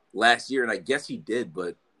last year, and I guess he did,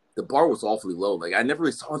 but the bar was awfully low. Like, I never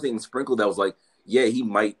really saw anything in Sprinkle that was like, yeah, he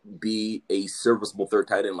might be a serviceable third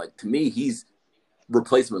tight end. Like, to me, he's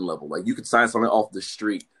replacement level. Like, you could sign someone off the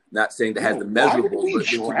street, not saying that has the measurable, but they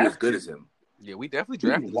could be as good as him. Yeah, we definitely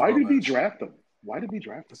drafted him. Why did we draft him?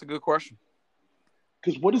 That's a good question.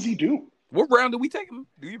 Because what does he do? What round did we take him?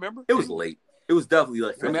 Do you remember? It was late. It was definitely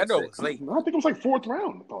like. I mean, I know it was late. I think it was like fourth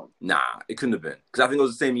round. I thought. Nah, it couldn't have been because I think it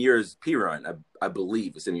was the same year as P. Ryan. I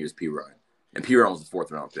believe the same year as P. Ryan, and P. Ryan was the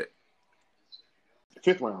fourth round pick.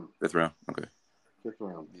 Fifth round. Fifth round. Okay. Fifth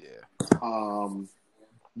round. Yeah.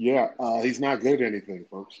 He's not good at anything,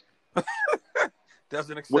 folks.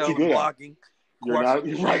 Doesn't excel in blocking. You're not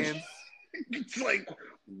right. It's like,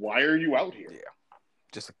 why are you out here? Yeah,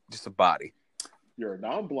 just a body. You're a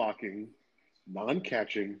non-blocking,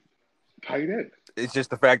 non-catching tight end. It's just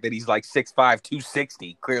the fact that he's like 6'5",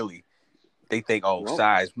 260. Clearly, they think,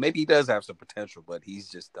 size. Maybe he does have some potential, but he's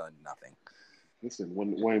just done nothing. Listen,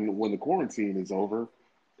 when the quarantine is over,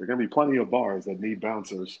 there are going to be plenty of bars that need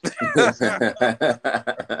bouncers.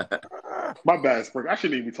 My bad, Sprinkle. I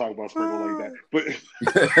shouldn't even be talking about Sprinkle like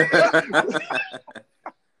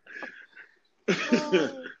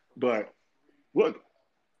that. But look,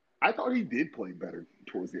 I thought he did play better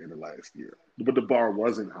towards the end of last year. But the bar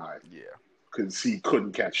wasn't high. Yeah. Because he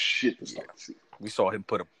couldn't catch shit to start the season. We saw him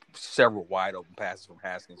put up several wide open passes from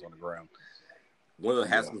Haskins on the ground. One of the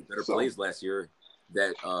Haskins better plays last year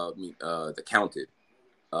that counted.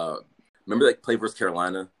 Remember that play versus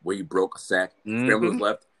Carolina where you broke a sack, Scramble was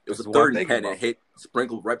left? It was a third and 10 and hit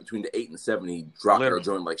Sprinkled right between the 8 and 7. He dropped it or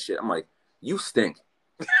joined like shit. I'm like, you stink.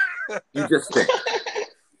 You just stink.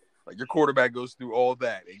 Like your quarterback goes through all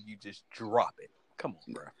that and you just drop it. Come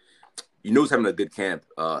on, bro. You know he's having a good camp.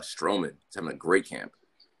 Stroman is having a great camp.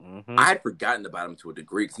 Mm-hmm. I had forgotten about him to a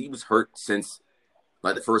degree because he was hurt since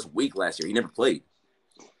like the first week last year. He never played.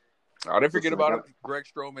 I didn't forget about it. Greg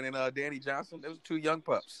Stroman and Danny Johnson. Those two young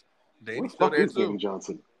pups. Danny's still there too. Danny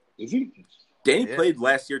Johnson? Is he? Danny played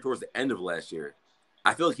last year towards the end of last year.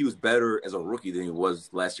 I feel like he was better as a rookie than he was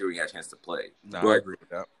last year when he had a chance to play. No, I agree with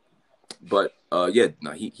that. But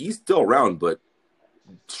he's still around. But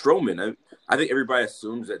Stroman, I think everybody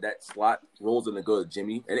assumes that slot role's going to go to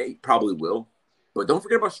Jimmy, and it probably will. But don't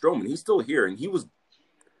forget about Stroman. He's still here, and he was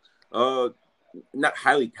Not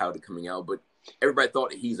highly touted coming out, but everybody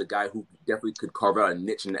thought he's a guy who definitely could carve out a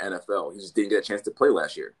niche in the NFL. He just didn't get a chance to play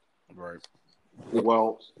last year. Right.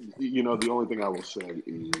 Well, the only thing I will say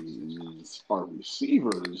is our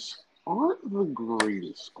receivers aren't the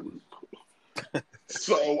greatest group.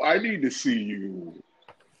 So I need to see you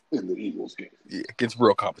in the Eagles game. Yeah, against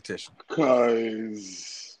real competition.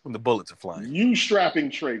 Because when the bullets are flying, you strapping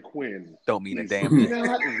Trey Quinn don't mean a damn thing.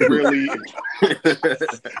 Not really.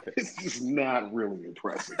 It's just not really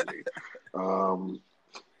impressing me.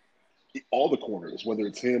 All the corners, whether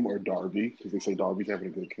it's him or Darby, because they say Darby's having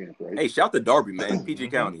a good camp, right? Hey, shout to Darby, man. PG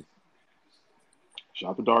County.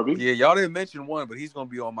 Shout to Darby. Yeah, y'all didn't mention one, but he's going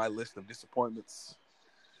to be on my list of disappointments.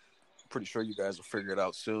 Pretty sure you guys will figure it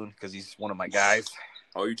out soon because he's one of my guys.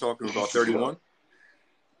 Oh, you talking about 31?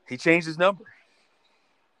 He changed his number.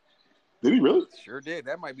 Did he really? Sure did.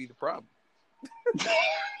 That might be the problem.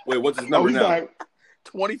 Wait, what's his number now? Not...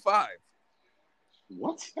 25.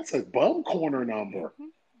 What? That's a bum corner number.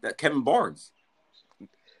 That Kevin Barnes.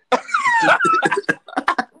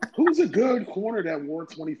 Who's a good corner that wore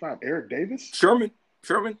 25? Eric Davis? Sherman.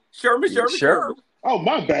 Oh,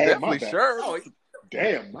 my bad. Definitely Sherman. Oh,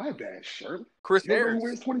 damn, my bad, Sherman. Chris you know Harris. Who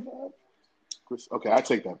wears 25? Okay, I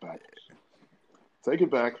take that back. Take it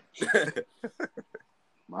back.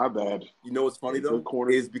 My bad. You know what's funny, though?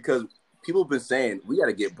 Is because people have been saying, we got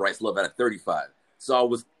to get Bryce Love out of 35. So I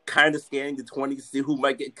was kind of scanning the 20 to see who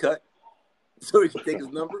might get cut so he can take his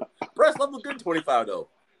number. Bryce Love was good 25, though.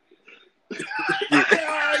 Yeah,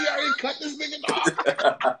 cut this nigga off.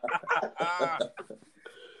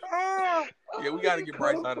 Yeah, we got to get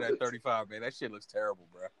Bryce out of that 35, man. That shit looks terrible,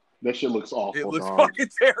 bro. That shit looks awful. It looks fucking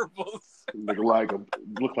terrible. Look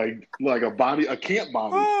like a body, a camp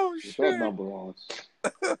body. Oh, with shit. that number on.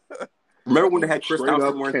 Remember when they had Chris Straight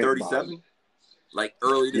Thompson wearing 37? body. Like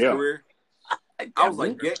early in his career? I was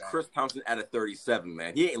like, get that. Chris Thompson out of 37,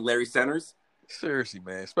 man. He ain't Larry Centers. Seriously,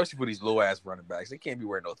 man. Especially for these low ass running backs. They can't be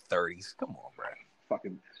wearing no 30s. Come on, bro.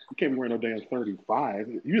 Fucking, you can't be wearing no damn 35.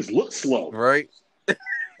 You just look slow. Right?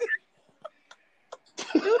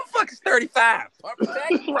 Who the fuck is 35?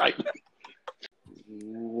 Right.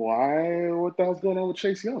 Why? What the hell's going on with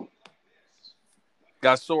Chase Young?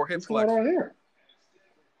 Got sore hip What's going flexor. on here?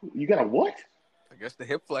 You got a what? I guess the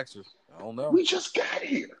hip flexors. I don't know. We just got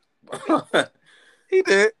here. He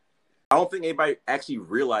did. I don't think anybody actually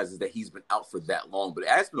realizes that he's been out for that long, but it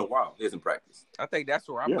has been a while. He hasn't practiced. I think that's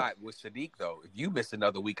where I'm at with Sadiq, though. If you miss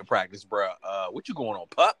another week of practice, bro, what you going on,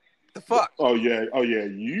 pup? The fuck? Oh yeah.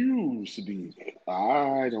 You, Sadiq.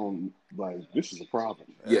 I don't like. This is a problem.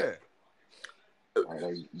 Yeah.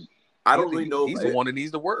 Like, I don't really know. He's the one that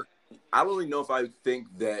needs to work. I don't really know if I think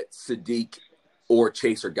that Sadiq or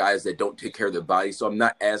Chase are guys that don't take care of their body, so I'm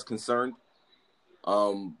not as concerned.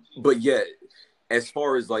 But yeah, as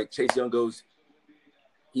far as like Chase Young goes,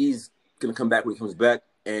 he's gonna come back when he comes back,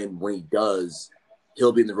 and when he does,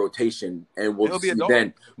 he'll be in the rotation, and we'll see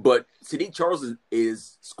then. But Sadiq Charles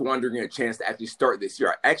is squandering a chance to actually start this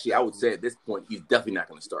year. Actually, I would say at this point, he's definitely not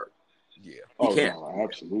going to start. Yeah, he can't. No,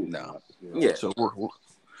 absolutely no. Not. Yeah. So we're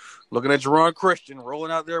looking at Jerron Christian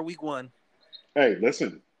rolling out there week 1. Hey,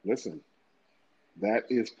 listen. That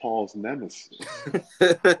is Paul's nemesis.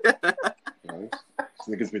 Right? This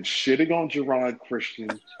nigga's been shitting on Jerron Christian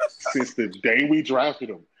since the day we drafted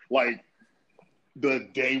him. Like, the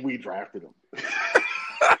day we drafted him.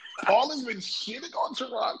 Paul has been shitting on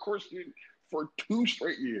Jerron Christian for 2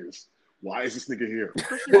 straight years. Why is this nigga here?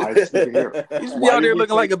 Why is this nigga here? He's be out there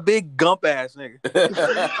looking like a big gump ass nigga.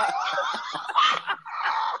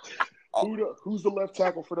 Who's the left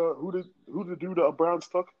tackle for who the dude the Browns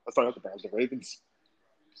took? Sorry, not the Browns, the Ravens.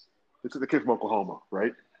 It's the kid from Oklahoma,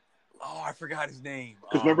 right? Oh, I forgot his name.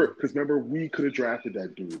 Because remember, we could have drafted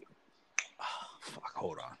that dude. Fuck,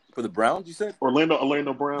 hold on. For the Browns, you said?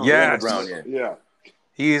 Orlando Brown. Yes. Orlando Brown, yeah.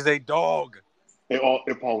 He is a dog. And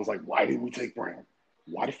Paul was like, why didn't we take Brown?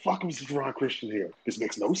 Why the fuck was Jerron Christian here? This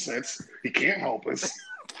makes no sense. He can't help us.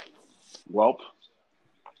 Welp.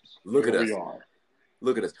 Look at us. We are.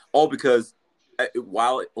 Look at us. All because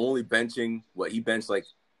while only benching, he benched like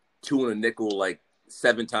 2 in a nickel like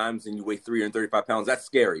 7 times and you weigh 335 pounds. That's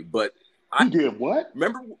scary. But he did what?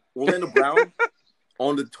 Remember Orlando Brown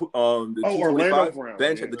on the 225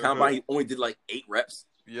 bench at the combine? He only did like 8 reps.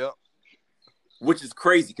 Yep. Which is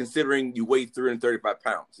crazy considering you weigh 335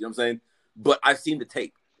 pounds. You know what I'm saying? But I've seen the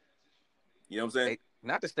tape. You know what I'm saying?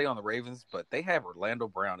 Not to stay on the Ravens, but they have Orlando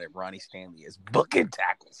Brown and Ronnie Stanley as booking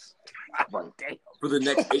tackles. Right. Damn. For the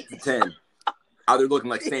next 8 to 10, out there looking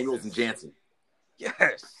like Samuels and Jansen.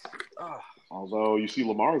 Yes. Oh. Although you see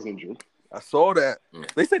Lamar's injured. I saw that. Yeah.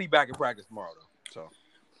 They said he's back in practice tomorrow, though. So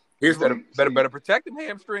Here's better protect them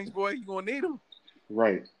hamstrings, boy. You gonna need them.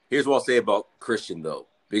 Right. Here's what I'll say about Christian, though,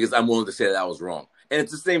 because I'm willing to say that I was wrong. And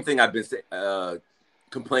it's the same thing I've been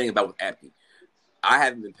complaining about with Apke. I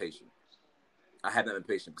haven't been patient.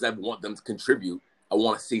 Because I want them to contribute. I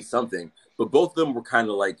want to see something. But both of them were kind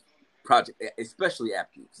of like project, especially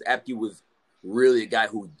Apke. Because Apke was really a guy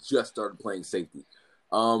who just started playing safety.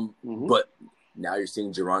 But now you're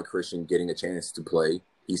seeing Geron Christian getting a chance to play.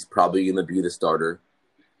 He's probably going to be the starter.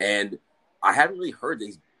 And I haven't really heard that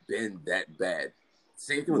he's been that bad.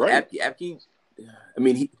 Same thing with Apke. Apke, I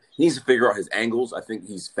mean, he needs to figure out his angles. I think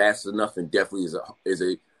he's fast enough and definitely is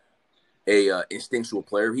a instinctual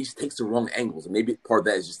player. He just takes the wrong angles. And maybe part of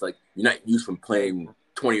that is just like you're not used from playing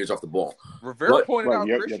 20 years off the ball. Rivera pointed out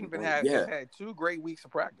Christian has had 2 great weeks of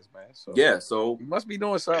practice, man. So he must be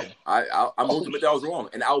doing something. I'm willing to admit that I was wrong.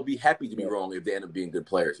 And I would be happy to be wrong if they end up being good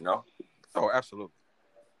players, you know? Oh, absolutely.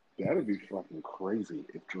 That'd be fucking crazy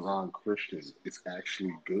if Geron Christian is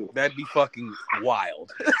actually good. That'd be fucking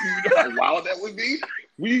wild. You know how wild that would be?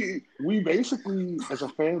 We basically, as a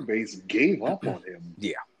fan base, gave up on him.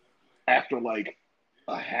 Yeah. After like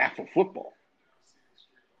a half of football.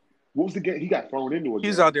 What was the game? He got thrown into a game.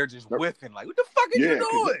 He's out there just whiffing. Like, what the fuck are you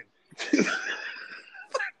doing?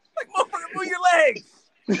 Like, motherfucker, move your legs.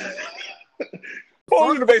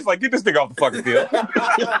 Pull him to the base, like, get this thing off the fucking field.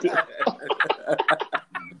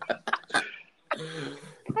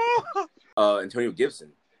 Antonio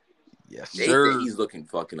Gibson. Yes, sir. He's looking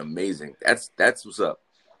fucking amazing. That's what's up.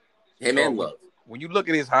 Him and Love. When you look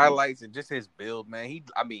at his highlights and just his build, man,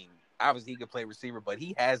 obviously he can play receiver, but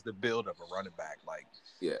he has the build of a running back. Like,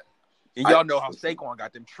 yeah. And y'all know how Saquon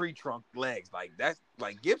got them tree trunk legs. Like, that's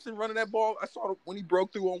like Gibson running that ball. I saw when he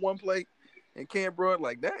broke through on one play in Canberra,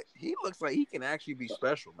 like that. He looks like he can actually be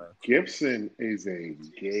special, man. Gibson is a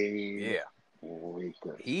game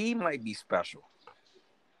breaker. He might be special.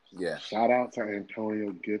 Yeah. Shout out to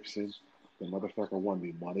Antonio Gibson. The motherfucker won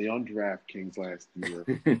me money on DraftKings last year.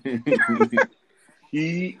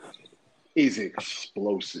 He is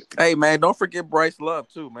explosive. Hey, man, don't forget Bryce Love,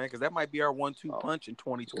 too, man, because that might be our 1-2 punch in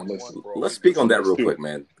 2021, bro. Let's speak on that real quick,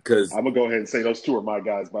 man, because I'm going to go ahead and say those two are my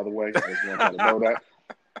guys, by the way. I just want you to know that.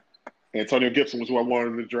 Antonio Gibson was who I wanted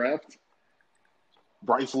in the draft.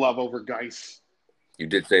 Bryce Love over Geis. You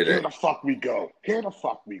did say that. Here the fuck we go.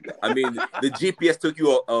 I mean, the GPS took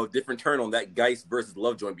you a different turn on that Geis versus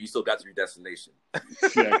Love joint, but you still got to your destination.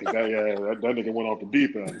 Yeah, that nigga went off the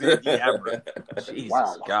deep end.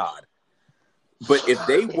 Jesus God. But if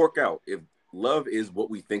they work out, if Love is what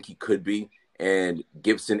we think he could be, and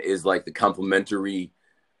Gibson is like the complementary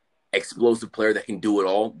explosive player that can do it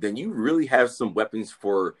all, then you really have some weapons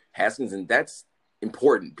for Haskins, and that's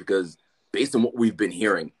important because based on what we've been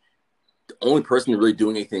hearing, the only person really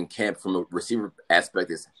doing anything in camp from a receiver aspect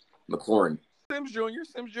is McLaurin. Sims Jr.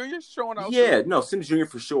 showing out. Yeah, no, Sims Jr.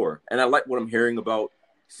 for sure. And I like what I'm hearing about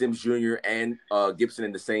Sims Jr. and Gibson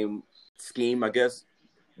in the same scheme, I guess,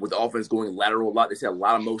 with the offense going lateral a lot. They say a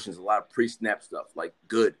lot of motions, a lot of pre-snap stuff, like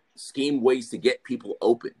good scheme ways to get people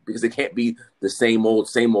open because it can't be the same old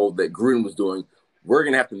that Gruden was doing. We're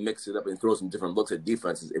going to have to mix it up and throw some different looks at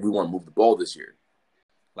defenses if we want to move the ball this year.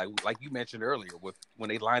 Like you mentioned earlier, with when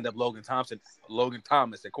they lined up Logan Thomas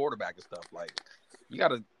at quarterback and stuff, like you got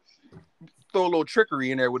to throw a little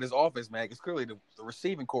trickery in there with his offense, man. Because clearly the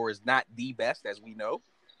receiving core is not the best, as we know.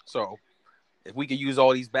 So if we can use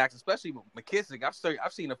all these backs, especially McKissick,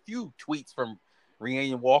 I've seen a few tweets from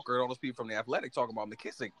Rhiannon Walker and all those people from the Athletic talking about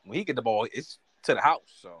McKissick. When he get the ball, it's to the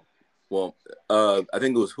house. So, well, I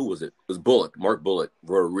think it was who was it? It was Bullock. Mark Bullock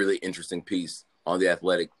wrote a really interesting piece on the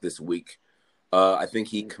Athletic this week. I think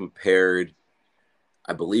he compared,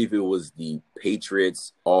 I believe it was the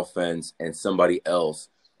Patriots offense and somebody else,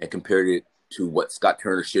 and compared it to what Scott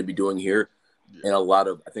Turner should be doing here. And a lot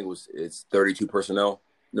of, I think it's 32 personnel.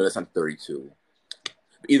 No, that's not 32.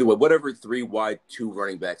 Either way, whatever 3 wide 2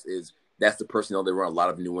 running backs is, that's the personnel they run a lot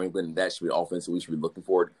of New England, and that should be the offense that we should be looking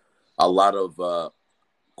for. A lot of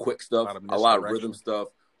quick stuff, a lot of rhythm stuff,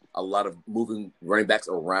 a lot of moving running backs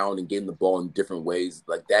around and getting the ball in different ways.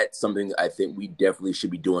 Like that's something I think we definitely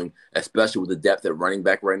should be doing, especially with the depth at running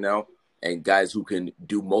back right now and guys who can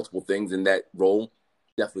do multiple things in that role.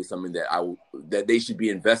 Definitely something that they should be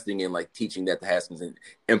investing in, like teaching that to Haskins and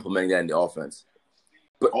implementing that in the offense.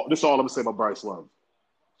 But this is all I'm going to say about Bryce Love.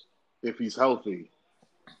 If he's healthy,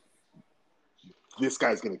 this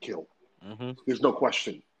guy's going to kill. Mm-hmm. There's no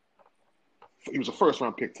question. He was a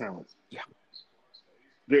first-round pick talent. Yeah.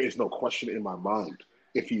 There is no question in my mind.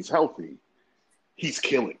 If he's healthy, he's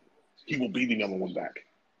killing. He will be the number 1 back.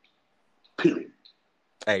 Period.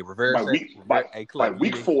 Hey, Rivera by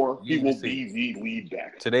week 4, he will be the lead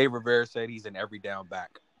back. Today, Rivera said he's an every down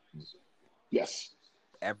back. Yes.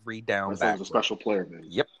 Every down Bryce back. Love was a special player, man.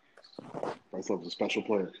 Yep. Bryce Love was a special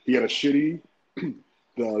player. He had a shitty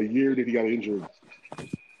the year that he got injured.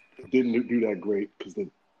 Didn't do that great because the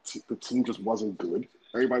team just wasn't good.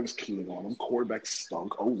 Everybody was keening on him. Quarterback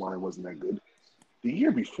stunk. O-line wasn't that good. The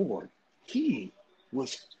year before, he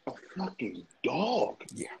was a fucking dog.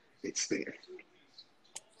 Yeah. It's there.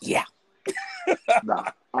 Yeah.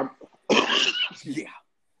 Nah, Yeah.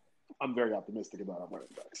 I'm very optimistic about our running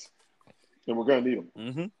backs. And we're going to need them.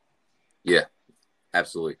 Mm-hmm. Yeah,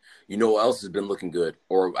 absolutely. You know what else has been looking good,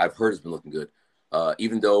 or I've heard has been looking good?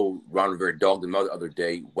 Even though Ron Rivera dogged him out the other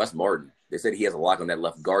day, Wes Martin, they said he has a lock on that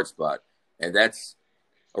left guard spot. And that's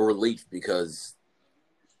a relief because,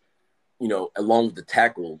 you know, along with the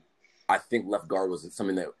tackle, I think left guard was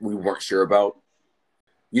something that we weren't sure about.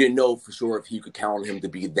 You didn't know for sure if you could count on him to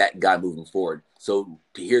be that guy moving forward. So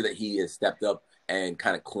to hear that he has stepped up and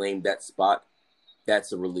kind of claimed that spot,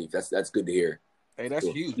 that's a relief. That's good to hear. Hey, that's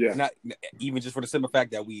Cool. huge. Yeah. Not even just for the simple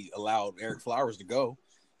fact that we allowed Eric Flowers to go.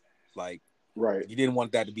 Like, Right. you didn't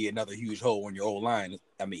want that to be another huge hole in your old line.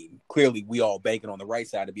 I mean, clearly we all banking on the right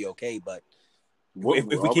side to be okay, but if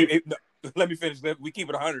we keep let me finish. We keep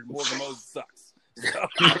it 100. Morgan Moses sucks. So,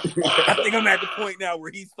 I think I'm at the point now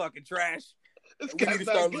where he's fucking trash. We need to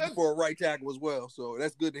start looking for a right tackle as well. So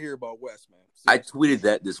that's good to hear about Wes, man. I tweeted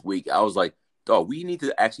that this week. I was like, dog, we need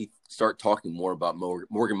to actually start talking more about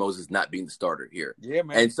Morgan Moses not being the starter here. Yeah,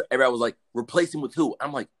 man. And so everybody was like, replace him with who?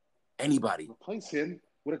 I'm like, anybody. Replace him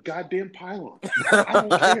with a goddamn pylon. I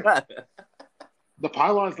don't care. The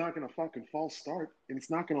pylon's not going to fucking false start, and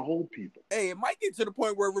it's not going to hold people. Hey, it might get to the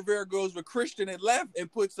point where Rivera goes with Christian at left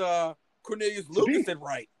and puts Cornelius Lucas at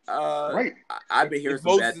right. Right. I've been hearing If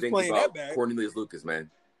some Moses bad is things playing about that bad. Cornelius Lucas,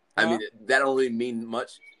 man. I mean, that don't really mean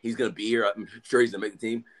much. He's going to be here. I'm sure he's going to make the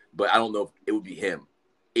team, but I don't know if it would be him.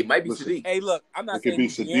 It might be Sadiq. Hey, look, I'm not It could saying be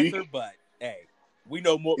he's the Sadiq. answer, but hey, we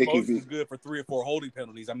know It could Moses be- is good for 3 or 4 holding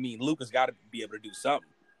penalties. I mean, Lucas got to be able to do something.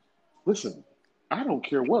 Listen, I don't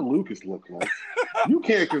care what Lucas looked like. You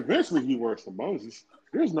can't convince me he works for Moses.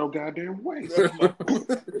 There's no goddamn way.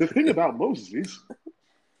 The thing about Moses is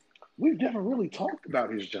we've never really talked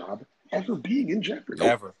about his job ever being in jeopardy.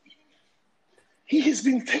 Ever. He has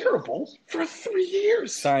been terrible for 3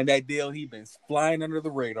 years. Signed that deal, he been flying under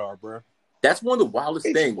the radar, bro. That's one of the wildest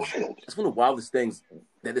It's things. wild. That's one of the wildest things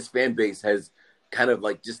that this fan base has kind of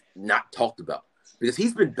like just not talked about. Because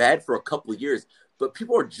he's been bad for a couple of years, but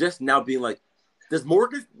people are just now being like, does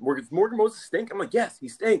Morgan Moses stink? I'm like, yes, he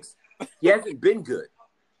stinks. He hasn't been good.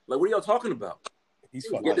 Like, what are y'all talking about? He's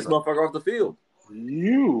Get fucking this motherfucker off the field.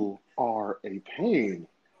 You are a pain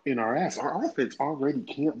in our ass. Our offense already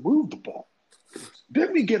can't move the ball.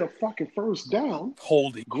 Then we get a fucking first down.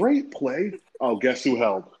 holding. Great play. Oh, guess who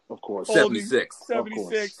held? Of course. Holding. 76.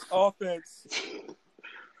 76 offense.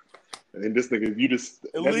 And this nigga, you just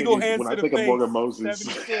Illegal that nigga, hands when to I the think face. of Morgan Moses,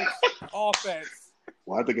 76 offense.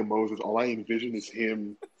 when I think of Moses, all I envision is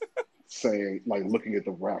him saying, like, looking at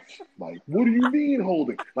the ref, like, "What do you mean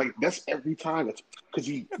holding?" Like, that's every time. It's because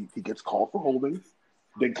he gets called for holding,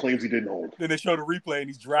 then claims he didn't hold. Then they show the replay and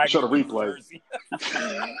he's dragging Show the his replay. jersey.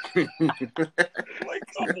 Like,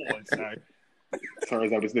 come on, son.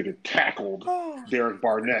 Turns out this nigga tackled Derek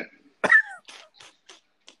Barnett.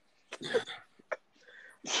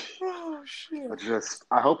 Oh shit.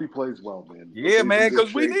 I hope he plays well, man. Yeah, He's man, in good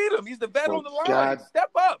because we shape. need him. He's the vet But on the line. God-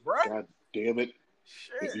 Step up, bro. God damn it.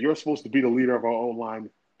 If Shit. you're supposed to be the leader of our O-line,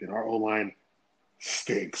 then our O-line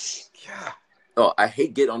stinks. Yeah. Oh, I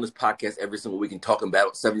hate getting on this podcast every single week and talking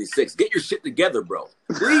about 76. Get your shit together, bro.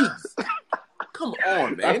 Please. Come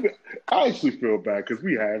on, man. I actually feel bad because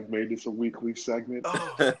we have made this a weekly segment.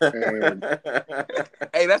 Oh. And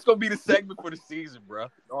Hey, that's gonna be the segment for the season, bro.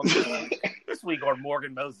 This week on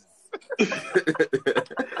Morgan Moses.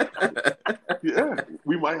 yeah,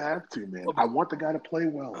 we might have to, man. I want the guy to play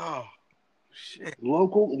well. Oh shit.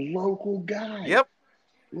 Local guy. Yep.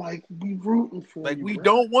 Like, we rooting for Like you, we bro.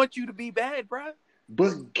 don't want you to be bad, bro.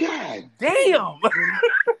 But God Damn.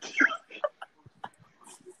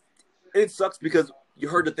 It sucks because you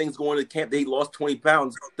heard the things going to camp that he lost 20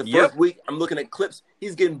 pounds. The Yep. first week, I'm looking at clips.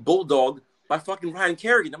 He's getting bulldogged by fucking Ryan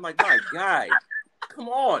Kerrigan. I'm like, my guy, come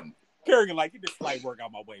on. Kerrigan, like, get this slight work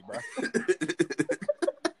out my way, bro.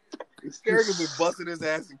 Kerrigan been busting his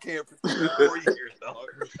ass in camp for 3 or 4 years, dog.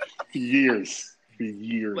 For years.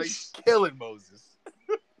 Like killing Moses.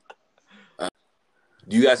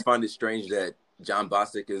 Do you guys find it strange that John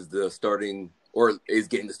Bostic is the starting or is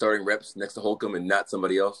getting the starting reps next to Holcomb and not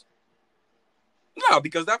somebody else? No,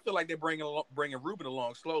 because I feel like they're bringing Ruben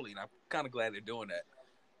along slowly, and I'm kind of glad they're doing that.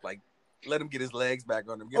 Like, let him get his legs back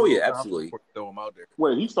on him. Oh, yeah, absolutely. Throw him out there.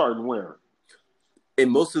 Wait, he's starting where? in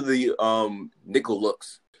most of the nickel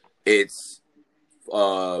looks, it's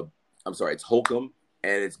it's Holcomb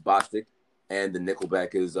and it's Bostic, and the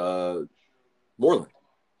nickelback is Moreland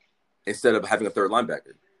instead of having a third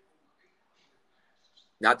linebacker.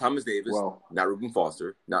 Not Thomas Davis, not Reuben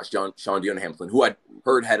Foster, not Sean Dion Hamilton, who I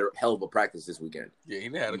heard had a hell of a practice this weekend. Yeah,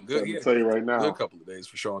 he had a good. I'll tell you right now, good couple of days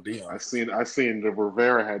for Sean Dion. I seen that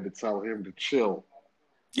Rivera had to tell him to chill.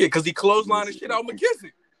 Yeah, because he clotheslined and shit out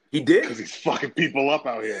McKissick. He did because he's fucking people up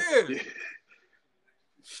out here. Yeah.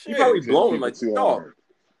 He probably blown like, dog.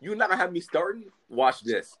 You're not gonna have me starting? Watch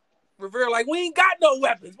this. Rivera like, we ain't got no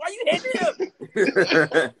weapons. Why you hitting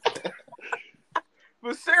him?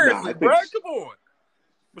 But seriously, bro, come on.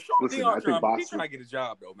 But Sean Dion he's trying to get a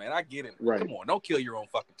job, though, man. I get it. Right. Come on, don't kill your own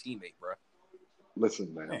fucking teammate, bro.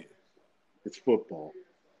 Listen, man. It's football.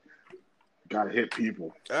 Gotta hit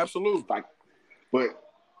people. Absolutely. But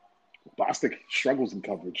Bostic struggles in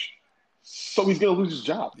coverage, so he's gonna lose his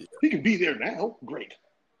job. Yeah. He can be there now. Great.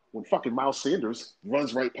 When fucking Miles Sanders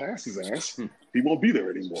runs right past his ass, he won't be there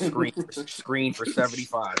anymore. Screen for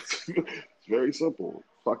 75. It's very simple.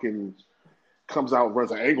 Fucking comes out,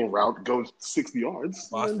 runs an angle route, goes 60 yards.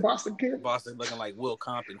 Boston can't. Boston looking like Will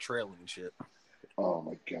Compton trailing and shit. Oh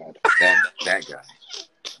my god, that guy.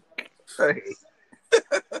 Hey.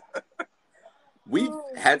 We've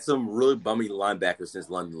had some really bummy linebackers since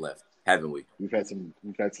London left, haven't we? We've had some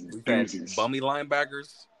bummy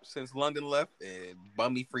linebackers since London left, and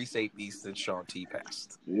bummy free safeties since Sean T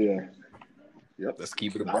passed. Yeah. Yep. Let's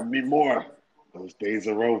keep it. Not anymore. Those days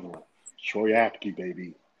are over. Troy Apke,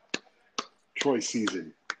 baby. Troy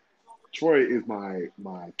season. Troy is my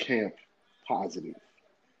camp positive.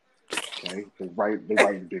 Okay, they're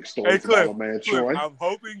writing big stories about my man Troy. I'm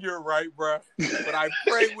hoping you're right, bro. But I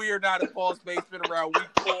pray we are not a false basement around week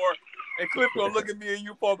 4. And Cliff gonna look at me and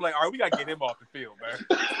you, Paul, like, all right, we gotta get him off the field, man.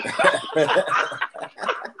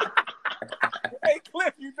 Hey,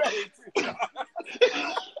 Cliff, you know it.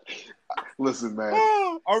 Listen, man.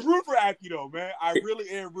 I'm rooting for Apke, though, man. I really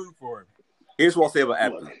am rooting for him. Here's what I'll say about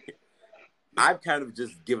Apke. I've kind of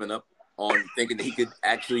just given up on thinking that he could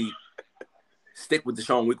actually stick with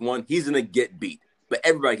Deshaun week 1. He's going to get beat. But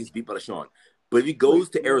everybody gets beat by Deshaun. But if he goes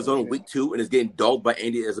to Arizona week 2 and is getting dogged by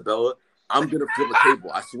Andy Isabella, I'm going to flip a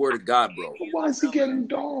table. I swear to God, bro. Why is he getting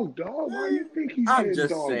dogged, dog? Why do you think he's getting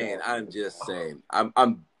dogged? I'm just saying. I'm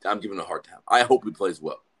giving him a hard time. I hope he plays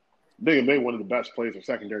well. Nigga made one of the best plays for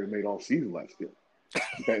secondary made all season last year.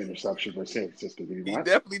 That interception for San Francisco. Did he not? He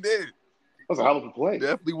definitely did. That was a hell of a play.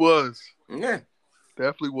 Definitely was. Yeah.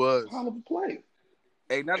 Definitely was. Hell of a play.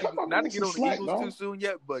 Hey, not to get on the Eagles too soon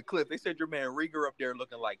yet, but Cliff, they said your man Rieger up there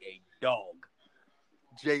looking like a dog.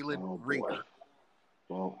 Jalen Rieger.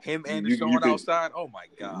 Well, him and Deshaun outside. Oh my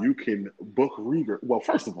God. You can book Rieger. Well,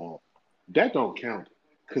 first of all, that don't count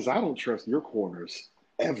because I don't trust your corners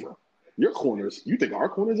ever. Your corners, you think our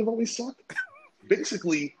corners have always sucked?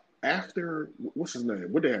 Basically, after what's his name?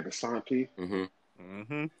 What they have, Asante? Mm-hmm.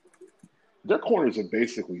 Mm-hmm. Their corners have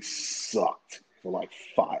basically sucked for like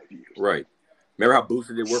 5 years. Right. Remember how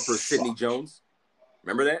boosted they were for Sidney Jones?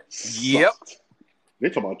 Remember that? Yep. They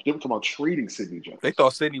were talking about trading Sidney Jones. They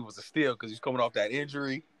thought Sidney was a steal because he's coming off that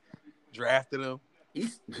injury. Drafted him. He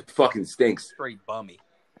fucking stinks. Straight bummy.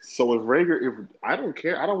 So if I don't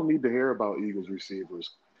care, I don't need to hear about Eagles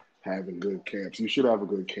receivers having good camps. You should have a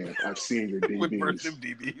good camp. I've seen your DBs. With them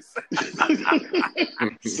DBs.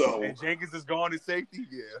 So and Jenkins is gone in safety.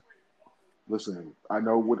 Yeah. Listen, I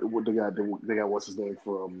know what they got. They got what's his name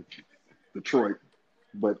from Detroit,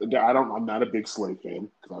 but I'm not a big Slade fan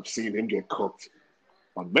because I've seen him get cooked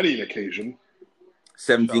on many an occasion.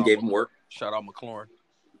 17 gave him work. Shout out McLaurin.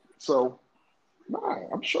 So,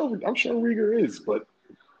 I'm sure Rieger is, but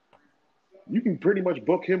you can pretty much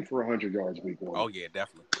book him for 100 yards week 1. Oh yeah,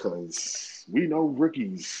 definitely. Because we know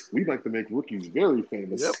rookies. We like to make rookies very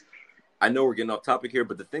famous. Yep. I know we're getting off topic here,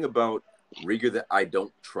 but the thing about Rieger that I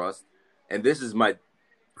don't trust, and this is my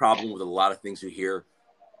problem with a lot of things you hear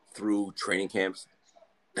through training camps,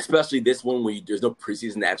 especially this one where there's no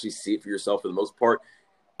preseason to actually see it for yourself for the most part.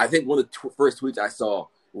 I think one of the first tweets I saw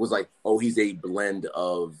was like, oh, he's a blend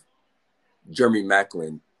of Jeremy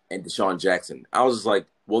Maclin and Deshaun Jackson. I was just like,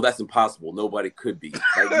 well, that's impossible. Nobody could be.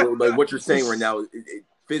 Like what you're saying right now, it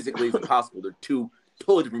physically is impossible. They're two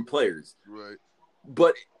totally different players. Right.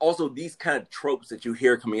 But also these kind of tropes that you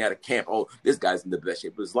hear coming out of camp, oh, this guy's in the best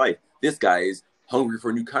shape of his life. This guy is hungry for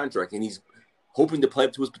a new contract, and he's hoping to play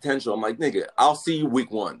up to his potential. I'm like, nigga, I'll see you week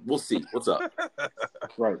 1. We'll see. What's up?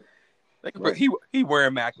 Right. He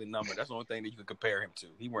wearing Macklin number. That's the only thing that you can compare him to.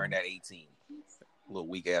 He wearing that 18. A little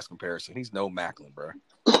weak-ass comparison. He's no Macklin, bro.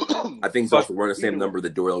 I think he's also wearing the same number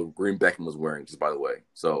that Doyle Green Beckham was wearing, just by the way.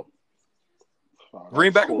 So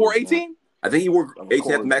Green Beckham wore Corey's, 18. I think he wore That was 18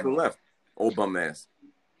 after Corey's, Macklin left. Old bum ass.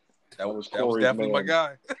 That was was Corey's, definitely my man.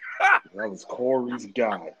 guy. That was Corey's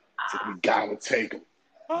guy. It's like, we gotta take him.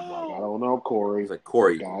 I'm like, I don't know, Corey. It's like,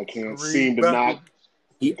 Corey. The guy can't Green seem to Beckham. not.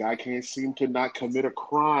 The guy can't seem to not commit a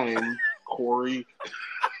crime, Corey.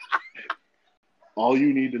 All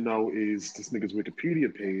you need to know is this nigga's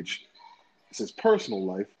Wikipedia page. It says personal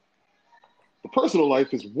life. The personal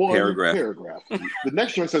life is one paragraph. The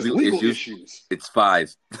next one says legal issues. It's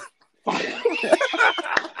 5.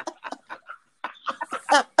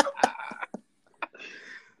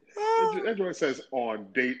 That joint says on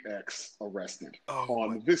date X arrested. Oh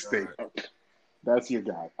on this date. That's your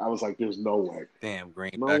guy. I was like, there's no way. Damn,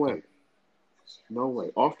 Green No Beckham. way. No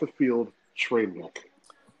way. Off the field, train wreck.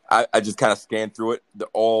 I just kind of scanned through it. They're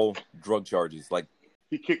all drug charges. Like,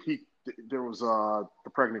 there was the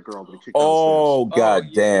pregnant girl that he kicked oh, out of god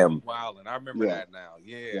damn. Wildin'. I remember that now.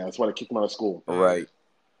 Yeah, that's why they kicked him out of school. All right.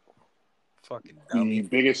 Fucking The dummy.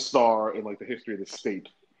 biggest star in like the history of the state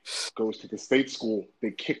goes to the state school.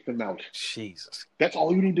 They kicked them out. Jesus. That's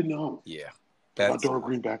all you need to know Yeah. about Dora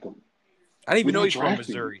Green Beckham. I didn't even We know he's from drafted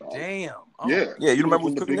Missouri. him, dog. Damn. Oh. Yeah, you remember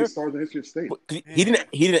one of the biggest stars in the history of the state? But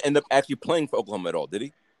he didn't end up actually playing for Oklahoma at all, did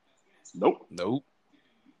he? Nope.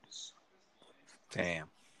 Damn.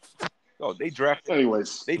 Oh, they drafted.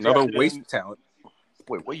 Anyways, Another drafted waste him- of talent.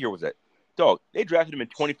 Wait, what year was that? Dog, they drafted him in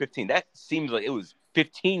 2015. That seems like it was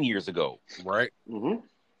 15 years ago. Right. and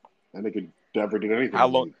they could never did anything. How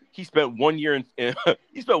long? He spent 1 year in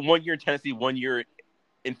he spent 1 year in Tennessee, 1 year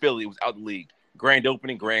in Philly. He was out the league. Grand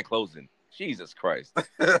opening, grand closing. Jesus Christ.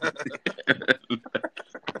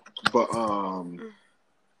 But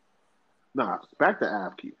back to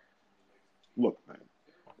Apke. Look, man,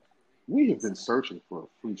 we have been searching for a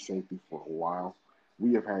free safety for a while.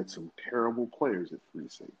 We have had some terrible players at free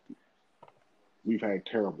safety. We've had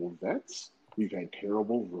terrible vets. We've had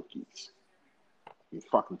terrible rookies. You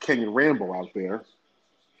fucking Kenyon Rambo out there.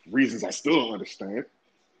 Reasons I still don't understand.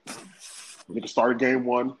 Nigga started game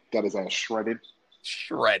one, got his ass shredded.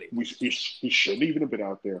 He shouldn't even have been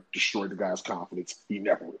out there. Destroyed the guy's confidence. He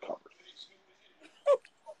never recovered.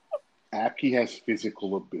 Apke has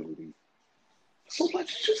physical ability. So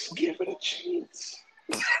let's just give it a chance.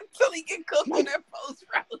 Until he get cooked on that post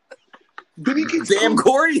route. Did he get Damn, cooked?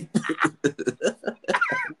 Corey.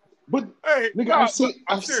 But Hey, nigga,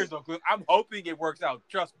 I'm serious though, Cliff. I'm hoping it works out.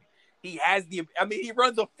 Trust me. He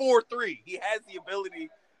runs a 4.3. He has the ability,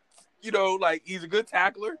 like he's a good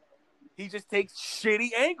tackler. He just takes shitty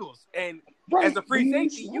angles. And as a free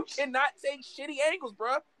safety, you cannot take shitty angles,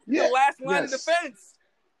 bro. You're the last line of defense.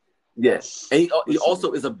 Yes. And he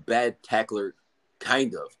also is a bad tackler,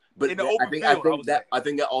 kind of. But In the I open think field, that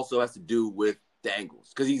also has to do with the angles.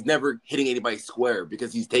 Because he's never hitting anybody square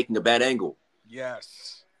because he's taking a bad angle.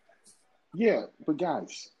 Yes. Yeah, but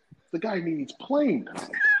guys, the guy needs playing time.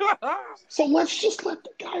 So let's just let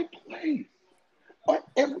the guy play.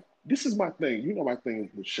 This is my thing. You know my thing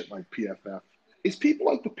with shit like PFF is people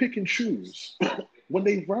like to pick and choose when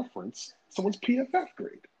they reference someone's PFF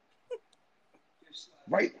grade.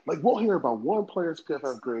 Right? Like we'll hear about one player's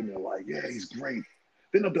PFF grade and they're like, yeah, he's great.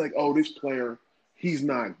 Then they'll be like, oh, this player, he's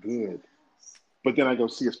not good. But then I go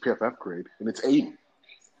see his PFF grade and it's 80.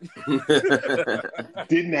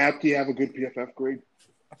 Didn't Apke have a good PFF grade?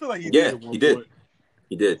 I feel like he Yeah, did. he did.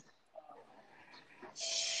 He did.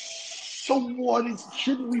 So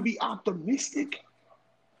shouldn't we be optimistic?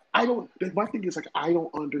 My thing is I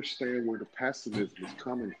don't understand where the pessimism is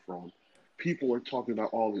coming from. People are talking about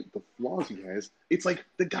all the flaws he has. It's like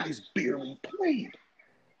the guy's barely played.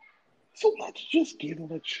 So let's just give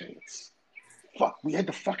him a chance. Fuck, we had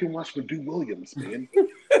to fucking watch Madu Williams, man.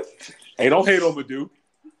 Hey, don't hate on Madu.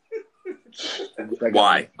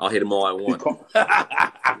 Why? I'll hit him all I want.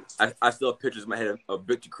 I still have pictures in my head of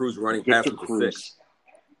Victor Cruz running past him for 6.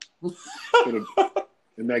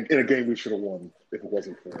 In a game we should have won if it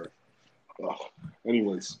wasn't fair.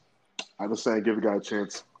 Anyways, I was saying give the guy a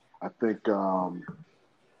chance. I think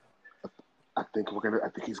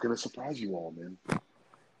he's gonna surprise you all, man.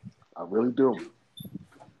 I really do.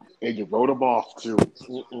 And you wrote him off too.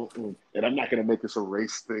 And I'm not gonna make this a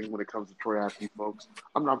race thing when it comes to Troy Apke, folks.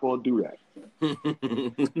 I'm not gonna do that.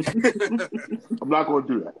 I'm not gonna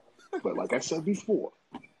do that. But like I said before,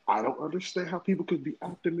 I don't understand how people could be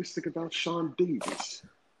optimistic about Sean Davis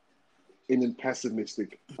and then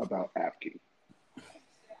pessimistic about Apke.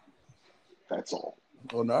 That's all.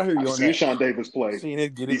 Oh no, I hear you I've on seen that. Sean Davis play.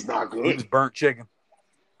 He's not He good. was burnt chicken.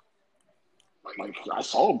 Like I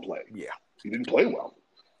saw him play. Yeah. He didn't play well.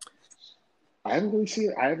 I haven't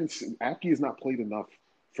seen Apke has not played enough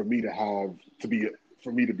for me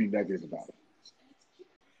to be negative about it.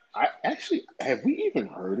 Have we even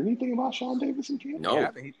heard anything about Sean Davis in camp? No.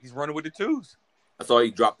 Yeah, he's running with the twos. I saw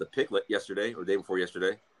he dropped the pick yesterday or the day before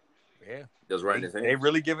yesterday. Yeah. He was running his hand. They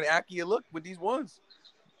really giving Aki a look with these ones.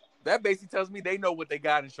 That basically tells me they know what they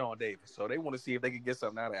got in Sean Davis. So they want to see if they can get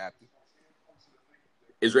something out of Aki.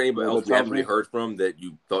 Is there anybody else you haven't really heard from that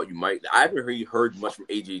you thought you might? I haven't really heard much from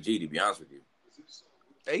AGG, to be honest with you.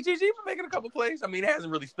 AGG been making a couple plays. I mean, it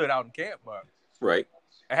hasn't really stood out in camp, but right.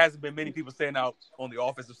 It hasn't been many people standing out on the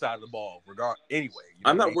offensive side of the ball. Anyway,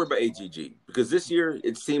 I'm not worried about AGG because this year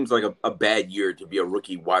it seems like a bad year to be a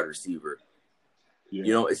rookie wide receiver. Yeah.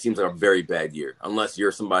 You know, it seems like a very bad year unless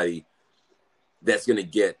you're somebody that's going to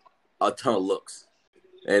get a ton of looks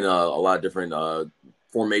and a lot of different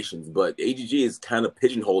formations. But AGG is kind of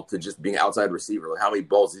pigeonholed to just being an outside receiver. Like, how many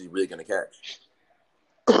balls is he really going to catch?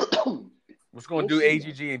 What's going to do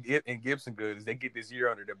AGG and Gibson good is they get this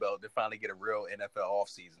year under their belt. They finally get a real NFL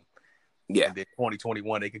offseason. Yeah. And then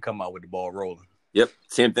 2021, they can come out with the ball rolling. Yep.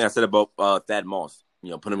 Same thing I said about Thad Moss. You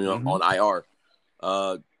know, put him on IR.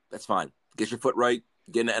 That's fine. Get your foot right.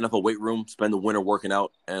 Get in the NFL weight room. Spend the winter working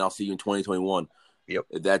out, and I'll see you in 2021. Yep.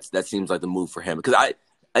 That seems like the move for him because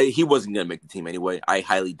he wasn't going to make the team anyway. I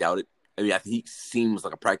highly doubt it. I mean, he seems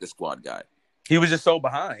like a practice squad guy. He was just so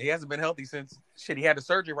behind. He hasn't been healthy since he had the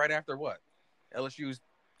surgery right after what? LSU's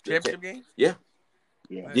championship game? Yeah.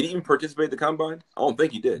 Did he even participate in the combine? I don't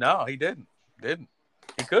think he did. No, he didn't.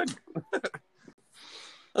 He couldn't.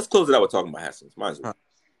 Let's close it out with talking about Haskins. Might as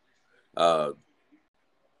well.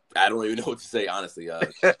 I don't even know what to say, honestly.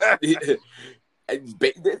 You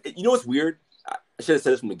know what's weird? I should have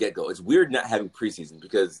said this from the get-go. It's weird not having preseason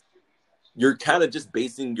because you're kind of just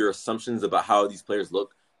basing your assumptions about how these players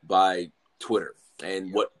look by Twitter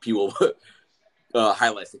and what people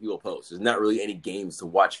highlights that people post. There's not really any games to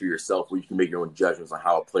watch for yourself where you can make your own judgments on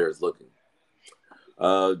how a player is looking.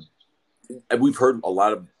 We've heard a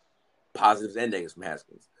lot of positives and negatives from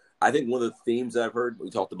Haskins. I think one of the themes that I've heard, we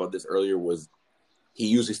talked about this earlier, was he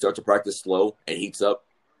usually starts to practice slow and heats up.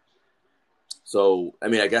 So, I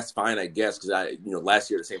mean, I guess fine, because last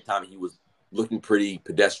year at the same time, he was looking pretty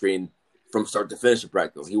pedestrian from start to finish in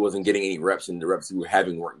practice. He wasn't getting any reps, and the reps he was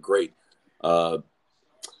having weren't great. But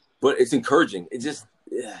it's encouraging. He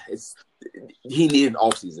needed an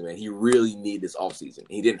offseason, man. He really needed this offseason.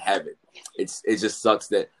 He didn't have it. It just sucks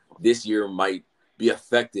that this year might be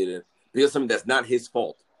affected because of something that's not his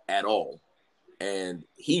fault at all. And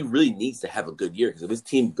he really needs to have a good year because if his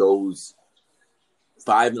team goes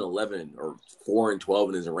 5-11 or 4-12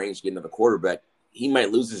 and is arranged to get another quarterback, he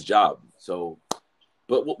might lose his job. So,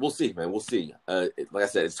 but we'll see, man. We'll see. Like I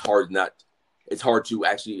said, it's hard to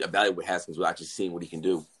actually evaluate Haskins without actually seeing what he can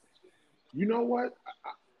do. You know what?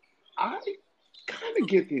 I kind of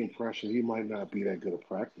get the impression he might not be that good a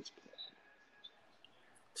practice player.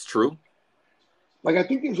 It's true. Like, I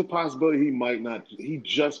think there's a possibility he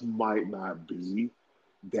just might not be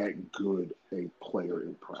that good a player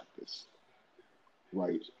in practice.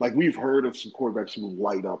 Right? Like, we've heard of some quarterbacks who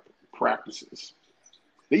light up practices.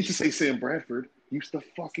 They used to say Sam Bradford used to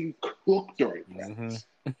fucking cook during practice.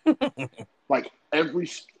 Mm-hmm. Like,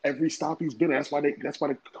 every stop he's been at, that's why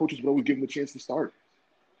the coaches would always give him a chance to start.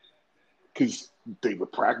 Because they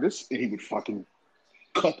would practice, and he would fucking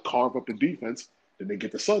carve up the defense. Then they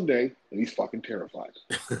get to Sunday, and he's fucking terrified.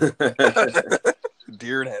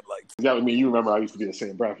 Deer in headlights. Yeah, I mean, you remember I used to be a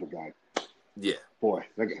Sam Bradford guy. Yeah. Boy,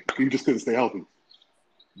 that guy, he just couldn't stay healthy.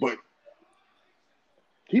 But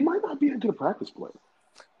he might not be a good practice player.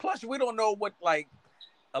 Plus, we don't know what, like,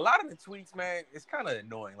 a lot of the tweets, man, it's kind of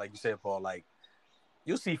annoying. Like you said, Paul, like,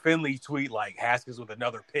 you'll see Finley tweet, like, Haskins with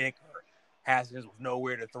another pick or Haskins with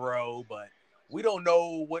nowhere to throw, but we don't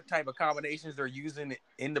know what type of combinations they're using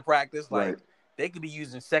in the practice. Like, they could be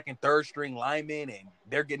using second, third string linemen, and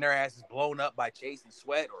they're getting their asses blown up by Chase and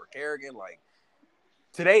Sweat or Kerrigan. Like,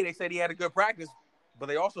 today they said he had a good practice, but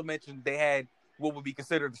they also mentioned they had what would be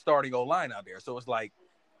considered the starting O-line out there. So it's like,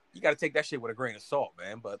 you got to take that shit with a grain of salt,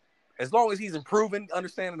 man. But as long as he's improving,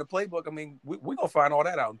 understanding the playbook, I mean, we're going to find all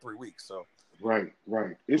that out in 3 weeks. So Right.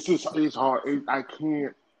 It's hard. I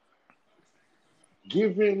can't,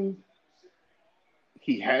 given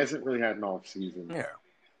he hasn't really had an off season. Yeah.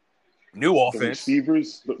 New offense.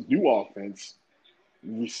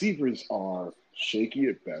 Receivers are shaky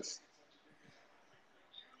at best.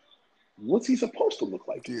 What's he supposed to look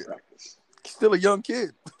like in practice? Still a young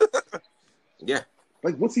kid. Yeah.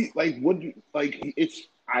 Like, what's he like?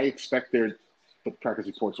 I expect the practice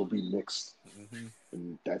reports will be mixed,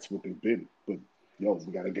 and that's what they've been. But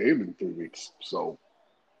we got a game in 3 weeks, so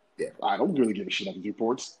I don't really give a shit about these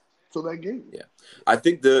reports till that game. Yeah, I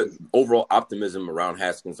think the overall optimism around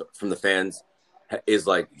Haskins from the fans is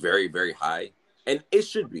like very, very high. And it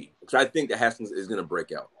should be. Because I think that Haskins is going to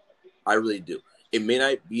break out. I really do. It may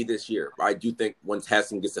not be this year. But I do think once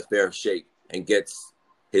Haskins gets a fair shake and gets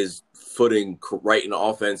his footing right in the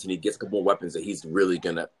offense and he gets a couple more weapons, that he's really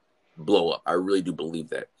going to blow up. I really do believe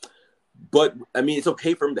that. But, I mean, it's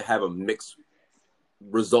okay for him to have a mixed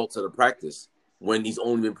results at a practice when he's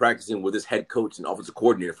only been practicing with his head coach and offensive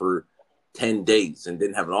coordinator for 10 days and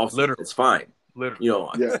didn't have an off season. It's fine. Literally. You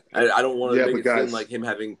know, Yeah. I don't want to make it guys, seem like him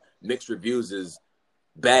having mixed reviews is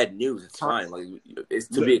bad news. It's fine. Like, it's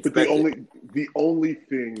to but be expected. The only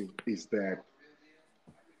thing is that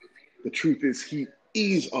the truth is he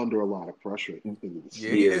is under a lot of pressure in this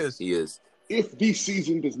Yeah, season. He is. If the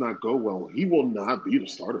season does not go well, he will not be the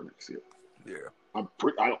starter next year. Yeah.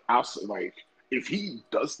 I'll say, like, if he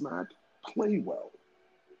does not play well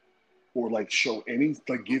or like show any,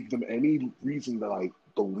 like, give them any reason to like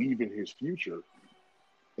believe in his future,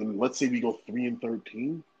 and let's say we go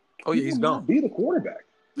 3-13, Oh yeah, he's will gone. not be the quarterback.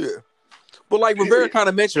 Yeah. But like Rivera kind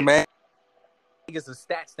of mentioned, man, I think it's a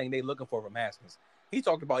stats thing they looking for from Haskins. He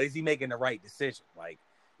talked about, is he making the right decision? Like,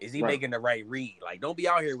 is he making the right read? Like, don't be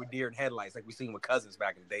out here with deer in headlights like we seen with Cousins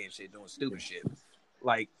back in the day and shit, doing stupid shit.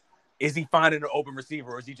 Like, is he finding an open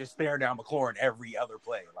receiver or is he just staring down McLaurin every other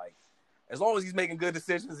play? Like, as long as he's making good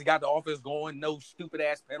decisions, he got the offense going, no stupid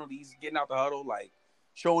ass penalties, getting out the huddle, like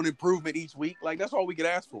showing improvement each week. Like, that's all we could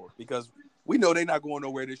ask for because we know they're not going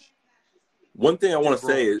nowhere this year. One thing I want to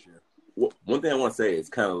say is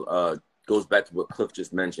kind of goes back to what Cliff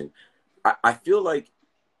just mentioned. I feel like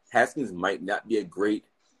Haskins might not be a great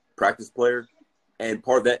practice player, and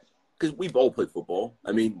part of that because we've all played football.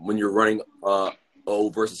 I mean, when you're running O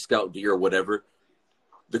versus scout D or whatever,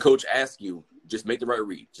 the coach asks you, just make the right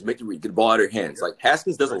read. Just make the read. Get the ball out of your hands. Like,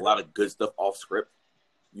 Haskins does a lot of good stuff off script.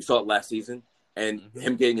 You saw it last season. And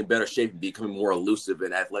him getting in better shape and becoming more elusive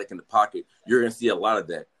and athletic in the pocket, you're going to see a lot of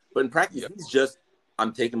that. But in practice, he's just,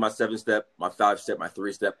 I'm taking my 7-step, my 5-step, my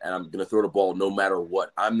 3-step, and I'm going to throw the ball no matter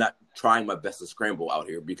what. I'm not trying my best to scramble out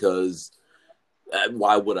here because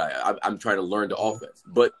why would I? I'm trying to learn the offense.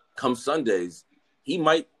 But come Sundays, he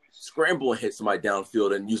might scramble and hit somebody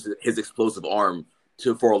downfield and use his explosive arm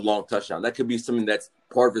for a long touchdown. That could be something that's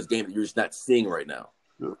part of his game that you're just not seeing right now.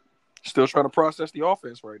 Yeah. Still trying to process the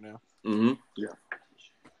offense right now. Mm-hmm. Yeah.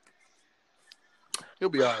 He'll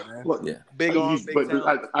be all right, man. Look, big arm, big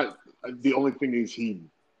talent. The only thing is he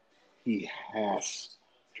has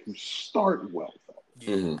to start well, though.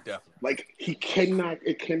 Yeah, definitely. Like, it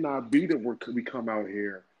cannot be that we come out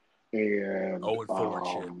here and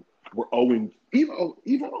 0-4 we're 0,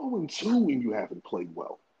 even 0-2 and you haven't played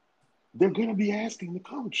well. They're gonna be asking the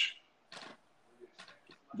coach,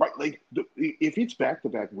 right? Like, if it's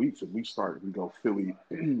back-to-back weeks and we go Philly.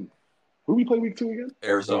 Who do we play week 2 again?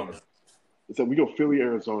 Arizona. So we go Philly,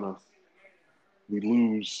 Arizona. We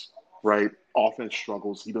lose, right? Offense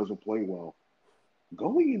struggles. He doesn't play well.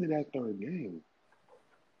 Going into that third game,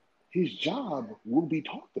 his job will be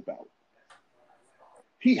talked about.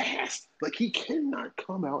 He cannot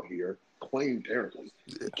come out here playing terribly.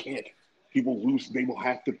 He can't. He will lose. They will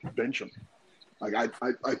have to bench him. Like,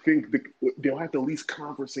 I think they'll have to at least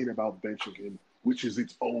conversate about benching him, which is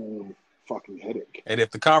its own fucking headache. And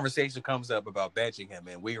if the conversation comes up about benching him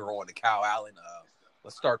and we are on to Kyle Allen,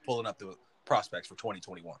 let's start pulling up the prospects for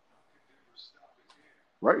 2021.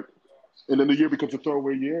 Right. And then the year becomes a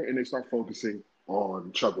throwaway year and they start focusing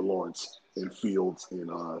on Trevor Lawrence and Fields and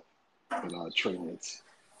Trey Lance.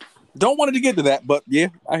 Don't want it to get to that, but yeah,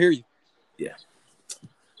 I hear you. Yeah.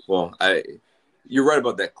 Well, you're right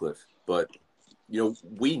about that, Cliff. But,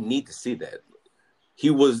 we need to see that. He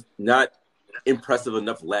was not impressive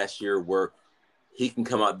enough last year where he can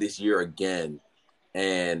come out this year again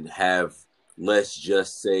and have, let's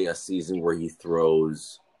just say, a season where he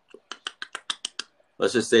throws,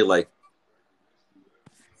 let's just say, like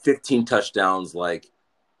 15 touchdowns, like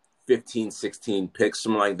 15, 16 picks,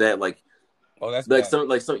 something like that. Like, that's like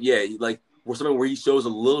bad. something where he shows a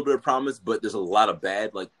little bit of promise, but there's a lot of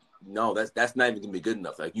bad. Like, no, that's not even gonna be good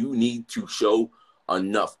enough. Like, you need to show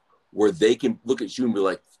enough where they can look at you and be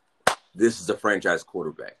like, this is a franchise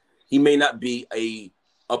quarterback. He may not be a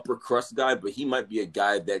upper crust guy, but he might be a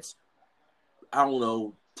guy that's, I don't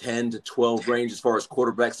know, 10 to 12 range as far as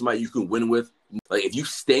quarterback, somebody you can win with. Like, if you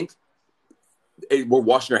stink, we're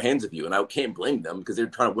washing our hands of you, and I can't blame them because they're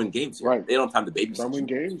trying to win games here. Right. They don't have time to babysit. Trying to win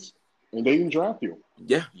games, and they didn't draft you.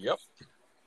 Yeah. Yep.